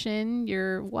reputation,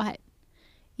 your what?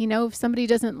 If somebody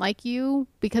doesn't like you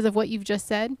because of what you've just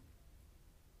said,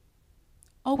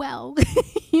 oh, well,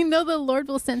 the Lord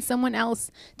will send someone else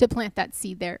to plant that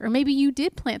seed there. Or maybe you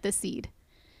did plant the seed.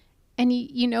 And,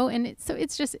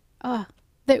 it's just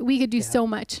that we could do so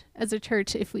much as a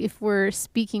church if we're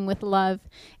speaking with love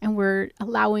and we're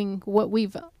allowing what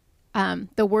we've,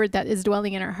 the word that is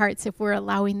dwelling in our hearts, if we're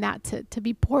allowing that to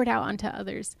be poured out onto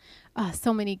others.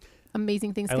 So many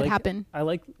amazing things could happen. I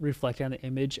like reflecting on the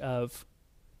image of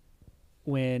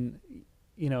when,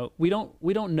 we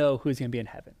don't know who's going to be in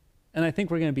heaven. And I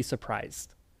think we're going to be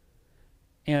surprised.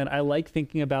 And I like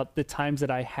thinking about the times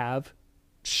that I have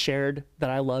shared that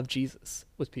I love Jesus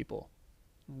with people.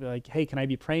 I'll be like, hey, can I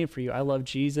be praying for you? I love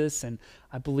Jesus, and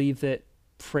I believe that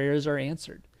prayers are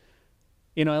answered.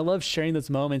 I love sharing those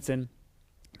moments, and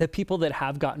the people that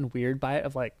have gotten weird by it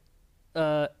of like,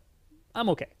 I'm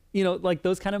okay. Like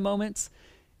those kind of moments,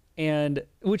 and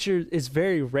which is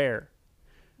very rare.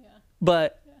 Yeah.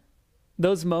 But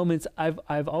those moments,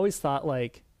 I've always thought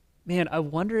like, man, I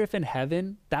wonder if in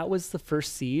heaven that was the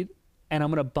first seed and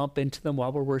I'm going to bump into them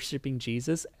while we're worshiping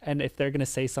Jesus. And if they're going to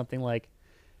say something like,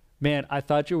 man, I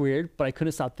thought you're weird, but I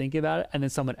couldn't stop thinking about it. And then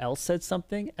someone else said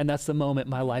something, and that's the moment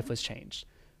my life was changed.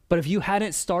 But if you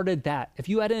hadn't started that, if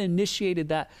you hadn't initiated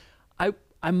that,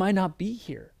 I might not be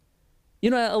here.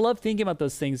 I love thinking about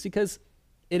those things because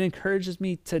it encourages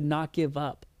me to not give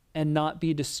up and not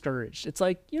be discouraged. It's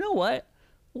like, you know what?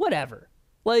 Whatever.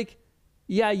 Like,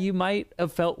 yeah, you might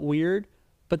have felt weird,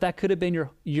 but that could have been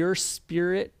your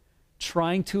spirit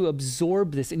trying to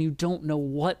absorb this, and you don't know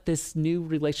what this new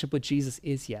relationship with Jesus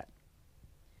is yet.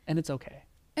 And it's okay.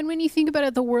 And when you think about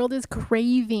it, the world is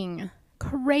craving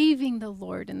the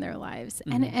Lord in their lives.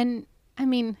 Mm-hmm. And I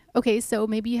mean, okay, so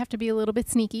maybe you have to be a little bit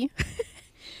sneaky.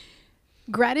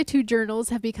 Gratitude journals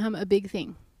have become a big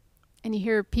thing. And you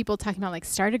hear people talking about like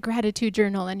start a gratitude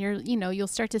journal, and you'll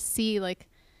start to see like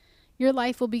your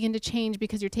life will begin to change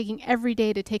because you're taking every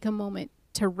day to take a moment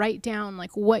to write down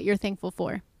like what you're thankful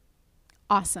for.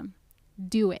 Awesome.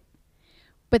 Do it.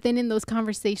 But then in those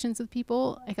conversations with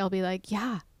people, like I'll be like,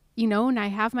 yeah, and I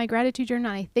have my gratitude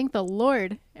journal, and I thank the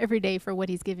Lord every day for what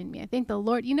he's given me. I thank the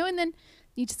Lord, and then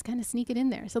you just kind of sneak it in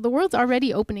there. So the world's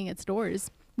already opening its doors.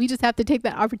 We just have to take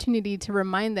that opportunity to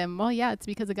remind them, well, yeah, it's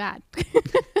because of God.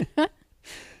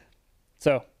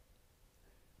 So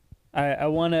I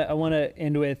want to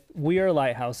end with, we are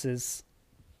lighthouses.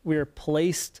 We are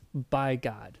placed by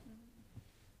God.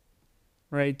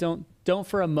 Right? Don't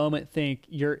for a moment think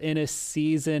you're in a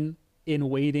season in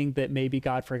waiting that maybe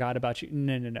God forgot about you.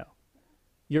 No.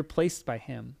 You're placed by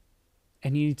him,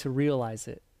 and you need to realize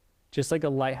it. Just like a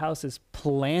lighthouse is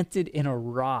planted in a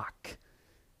rock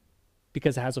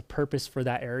because it has a purpose for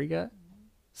that area,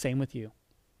 same with you.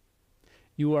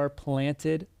 You are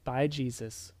planted by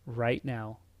Jesus right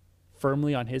now,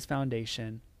 firmly on his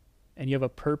foundation, and you have a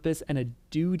purpose and a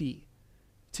duty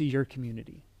to your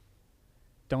community.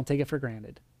 Don't take it for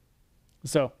granted.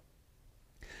 So,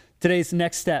 today's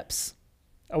next steps,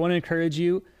 I want to encourage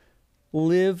you,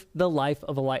 live the life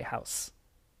of a lighthouse.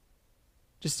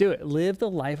 Just do it. Live the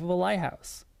life of a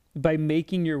lighthouse by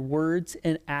making your words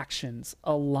and actions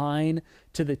align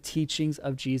to the teachings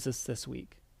of Jesus this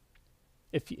week.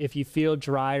 If you feel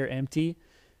dry or empty,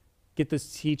 get the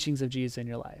teachings of Jesus in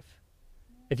your life.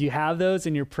 If you have those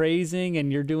and you're praising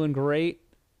and you're doing great,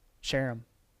 share them.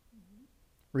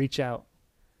 Reach out.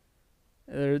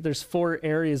 There's 4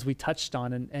 areas we touched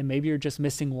on, and maybe you're just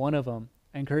missing one of them.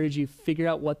 I encourage you, figure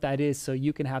out what that is so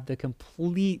you can have the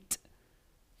complete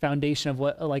foundation of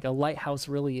what like a lighthouse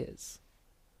really is.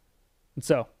 And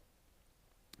so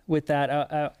with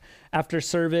that, after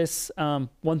service,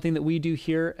 one thing that we do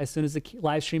here as soon as the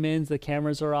live stream ends, the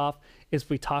cameras are off, is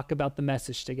we talk about the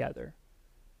message together.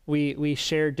 We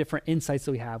share different insights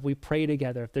that we have. We pray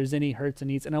together if there's any hurts and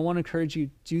needs. And I want to encourage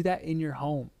you, do that in your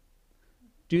home.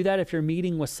 Do that if you're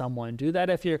meeting with someone. Do that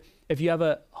if you have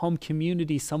a home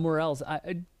community somewhere else.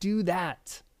 Do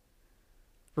that.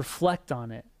 Reflect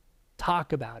on it.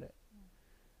 Talk about it.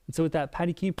 And so with that,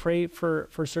 Patty, can you pray for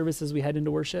service as we head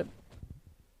into worship?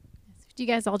 Would you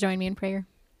guys all join me in prayer?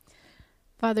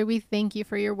 Father, we thank you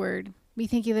for your word. We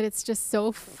thank you that it's just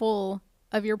so full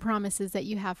of your promises that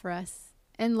you have for us.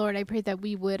 And Lord, I pray that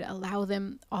we would allow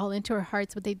them all into our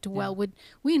hearts. Would they dwell? Yeah.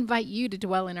 We invite you to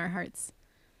dwell in our hearts,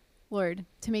 Lord,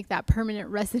 to make that permanent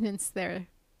residence there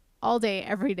all day,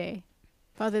 every day.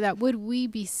 Father, that would we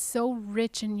be so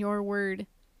rich in your word.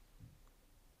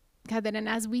 God, that and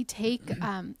as we take,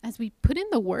 as we put in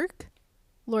the work,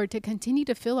 Lord, to continue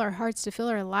to fill our hearts, to fill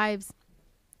our lives,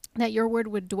 that your word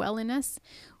would dwell in us.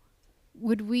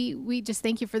 Would we just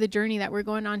thank you for the journey that we're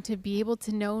going on to be able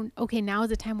to know, okay, now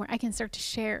is a time where I can start to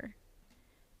share.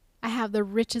 I have the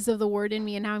riches of the word in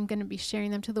me, and now I'm going to be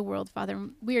sharing them to the world, Father.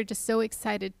 We are just so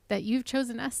excited that you've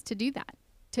chosen us to do that,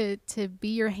 to be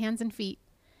your hands and feet.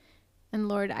 And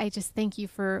Lord, I just thank you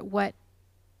for what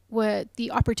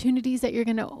the opportunities that you're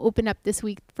going to open up this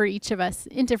week for each of us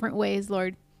in different ways,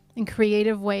 Lord, in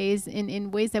creative ways,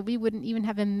 in ways that we wouldn't even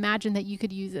have imagined that you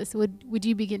could use us. Would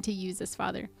you begin to use us,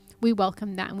 Father? We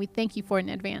welcome that, and we thank you for it in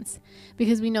advance,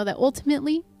 because we know that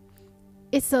ultimately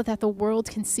it's so that the world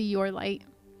can see your light,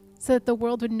 so that the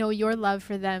world would know your love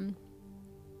for them.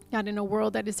 God, in a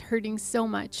world that is hurting so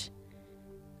much,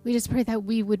 we just pray that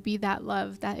we would be that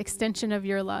love, that extension of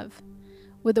your love.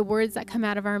 Would the words that come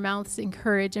out of our mouths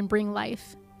encourage and bring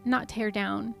life, not tear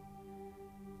down?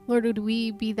 Lord, would we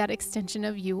be that extension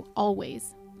of you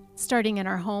always, starting in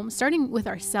our home, starting with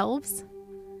ourselves?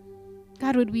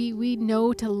 God, would we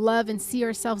know to love and see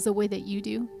ourselves the way that you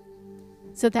do,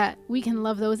 so that we can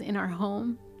love those in our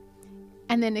home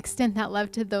and then extend that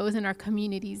love to those in our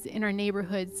communities, in our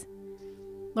neighborhoods,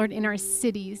 Lord, in our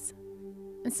cities.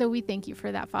 And so we thank you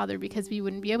for that, Father, because we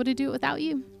wouldn't be able to do it without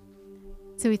you.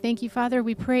 So we thank you, Father.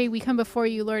 We pray, we come before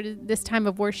you, Lord, this time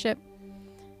of worship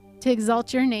to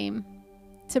exalt your name,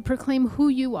 to proclaim who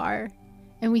you are.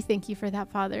 And we thank you for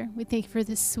that, Father. We thank you for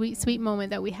this sweet, sweet moment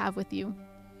that we have with you.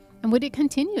 And would it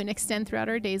continue and extend throughout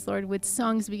our days, Lord? Would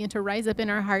songs begin to rise up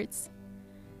in our hearts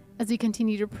as we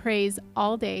continue to praise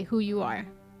all day who you are?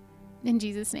 In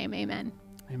Jesus' name, amen.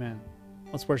 Amen.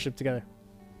 Let's worship together.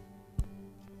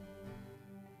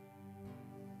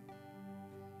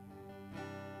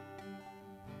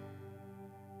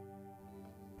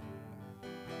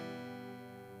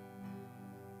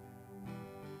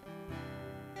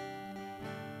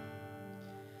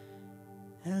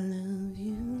 I love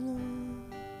you, Lord.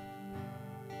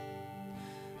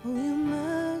 Oh, you're my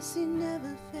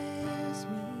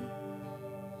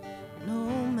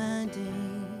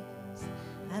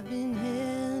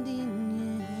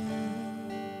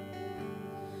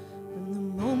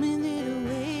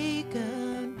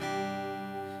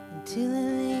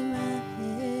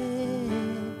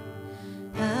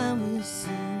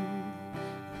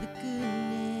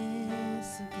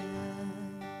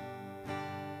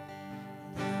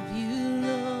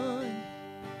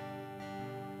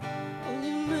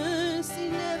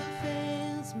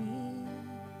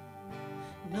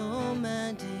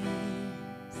my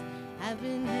days have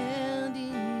been held in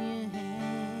your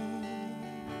hand.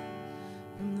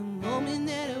 From the moment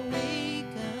that I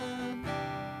wake up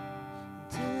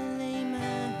till I lay my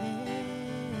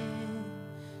head,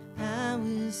 I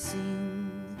will sing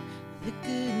the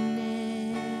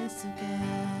goodness of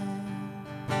God.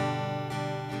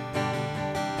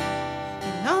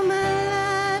 And all my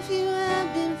life you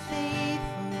have been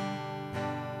faithful.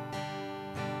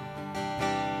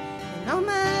 And all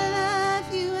my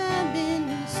life you have been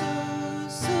so,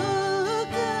 so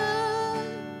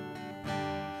good.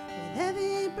 With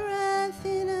every breath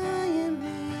that I am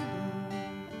able,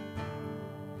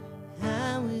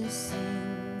 I will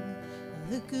sing of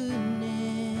the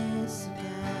goodness of God.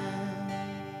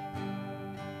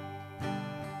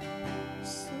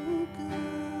 So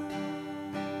good.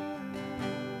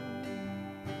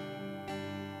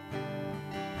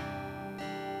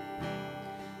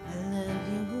 I love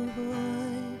your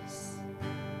voice.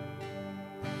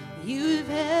 You have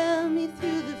held me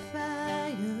through the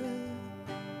fire,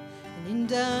 and in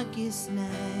darkest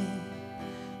night,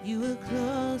 you were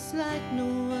close like no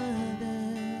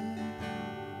other.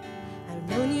 I've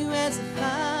known you as a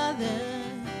father,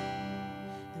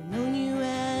 I've known you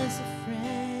as a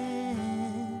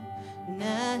friend, and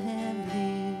I have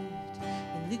lived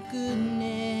in the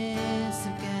goodness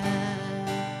of God.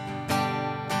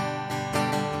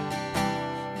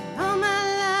 And all my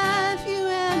life you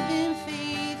have been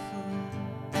faithful.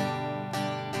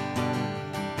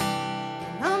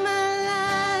 And all my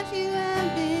life you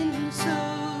have been so,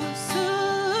 so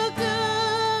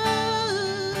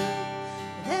good.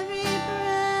 With every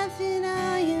breath that I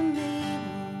am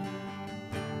able,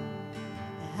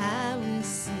 I will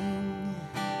sing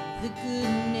the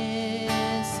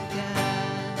goodness of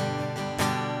God.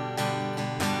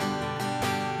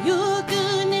 Your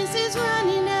goodness is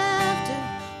running after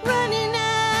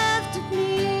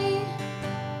me.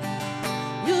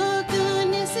 Your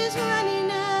goodness is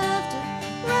running after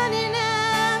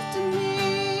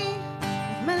me.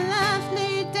 With my life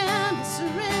laid down, I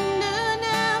surrender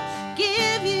now,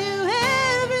 give you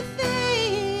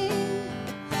everything.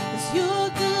 'Cause your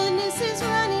goodness is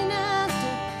running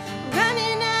after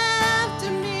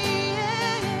me.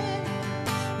 Yeah.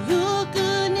 Your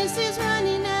goodness is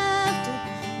running after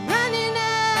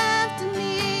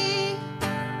me.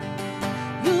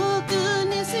 Your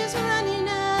goodness is running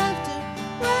after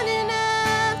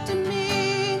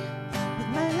me. With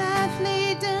my life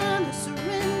laid down, I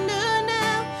surrender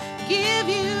now, give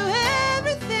you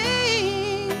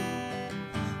everything.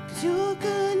 'Cause your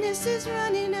goodness is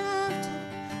running after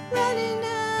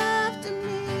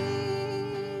me.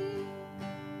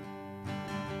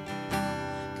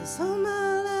 'Cause all my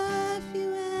life you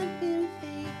have been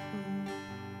faithful.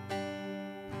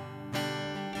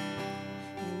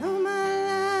 And all my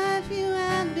life you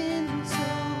have been so,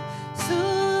 so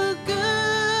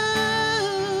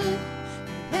good.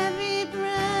 With every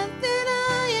breath that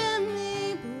I am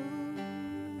able,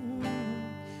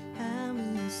 I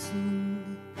will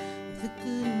sing of the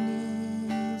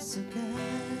goodness of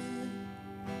God.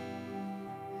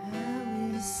 I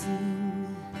will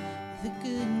sing of the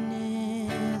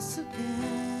goodness of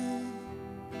God.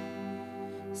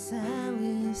 Yes, I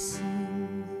will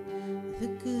sing of the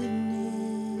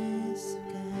goodness of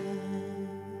God.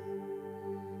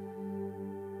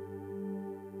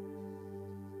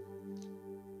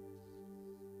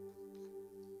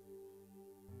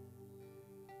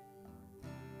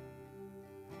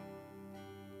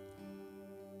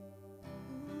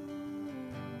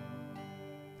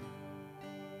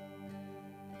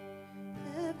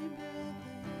 Every breath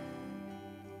I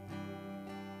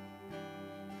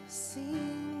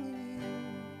sing of you.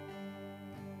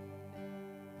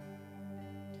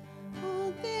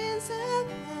 All things have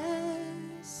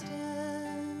passed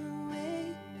away.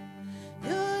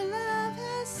 Your love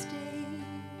has stayed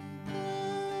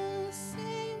the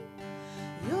same.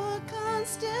 Your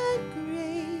constant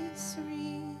grace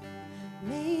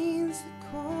remains the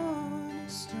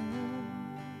cornerstone.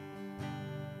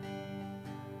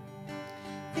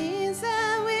 Things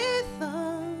that we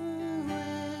thought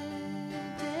were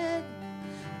dead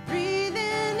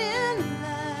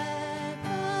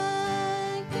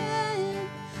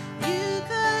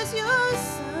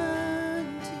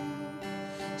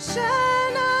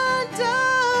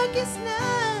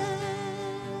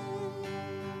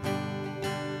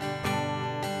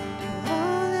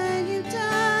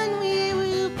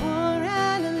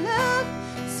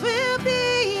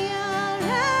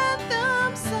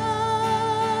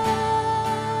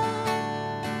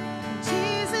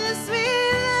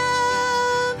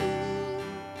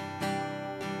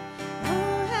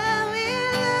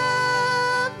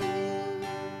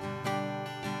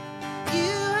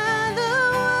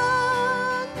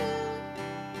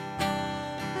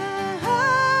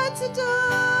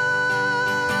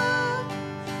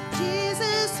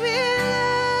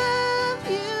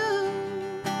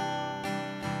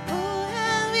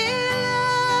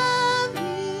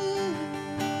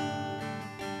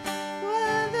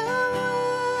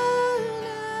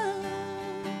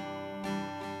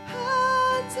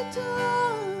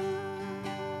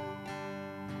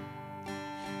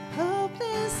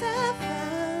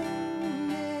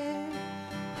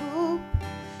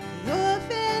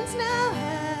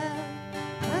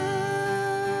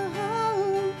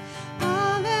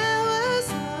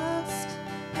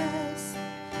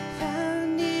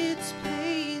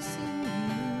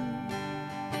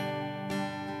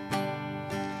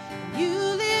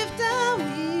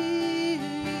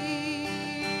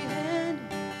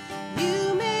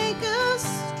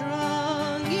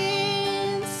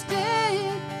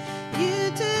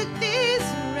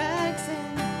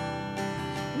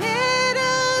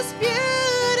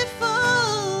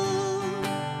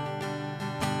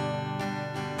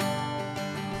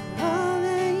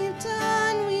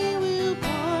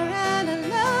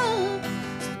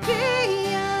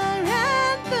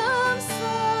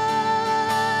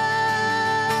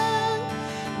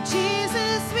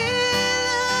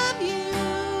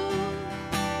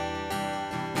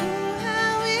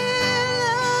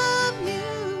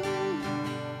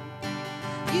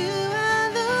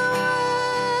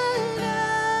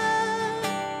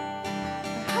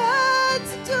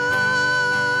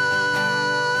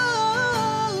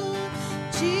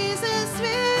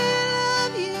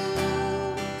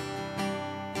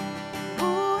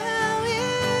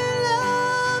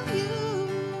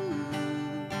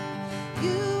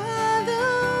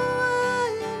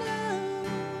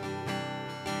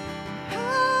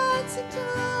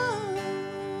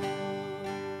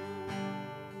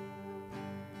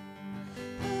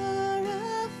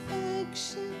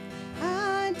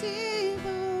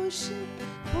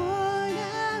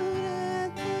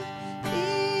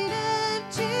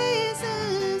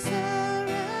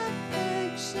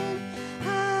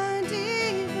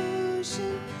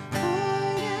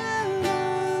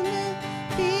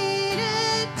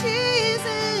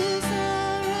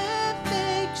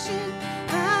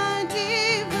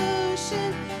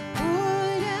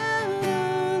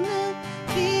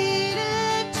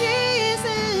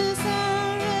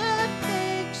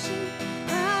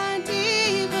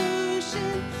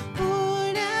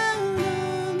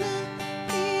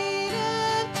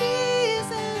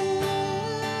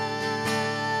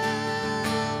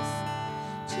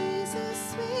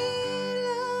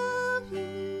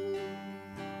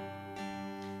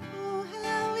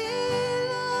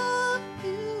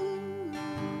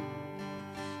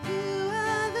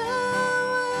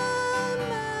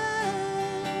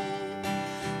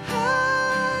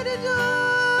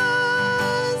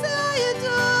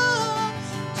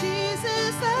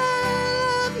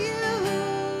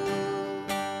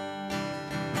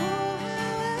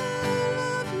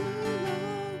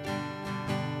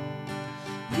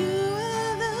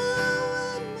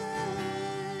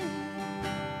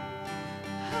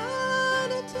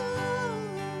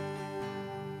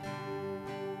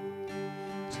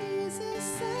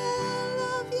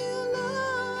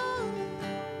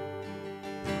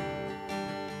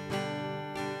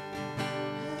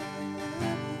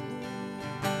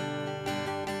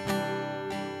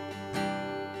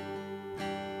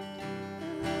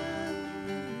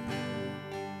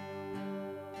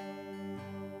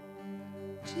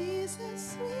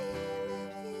Jesus, we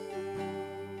love you.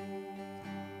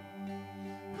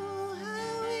 Oh,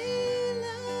 how we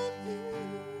love you.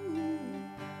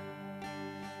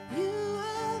 You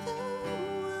are the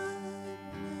one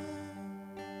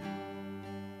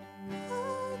my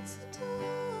heart's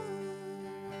adore.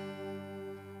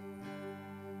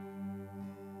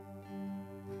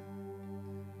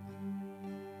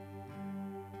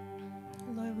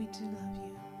 Lord, we do love you.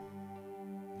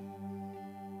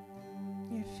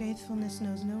 Your faithfulness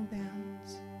knows no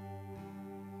bounds.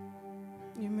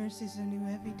 Your mercies are new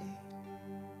every day.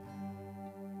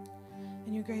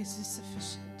 And your grace is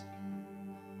sufficient.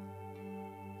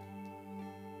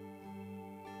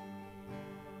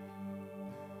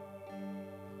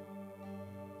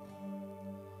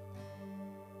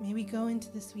 May we go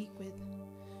into this week with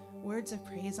words of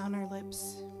praise on our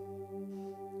lips,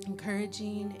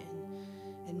 encouraging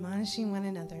and admonishing one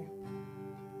another.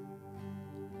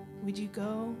 Would you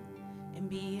go and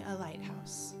be a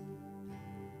lighthouse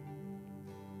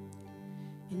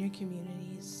in your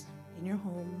communities, in your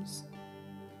homes,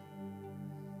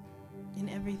 in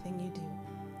everything you do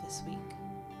this week?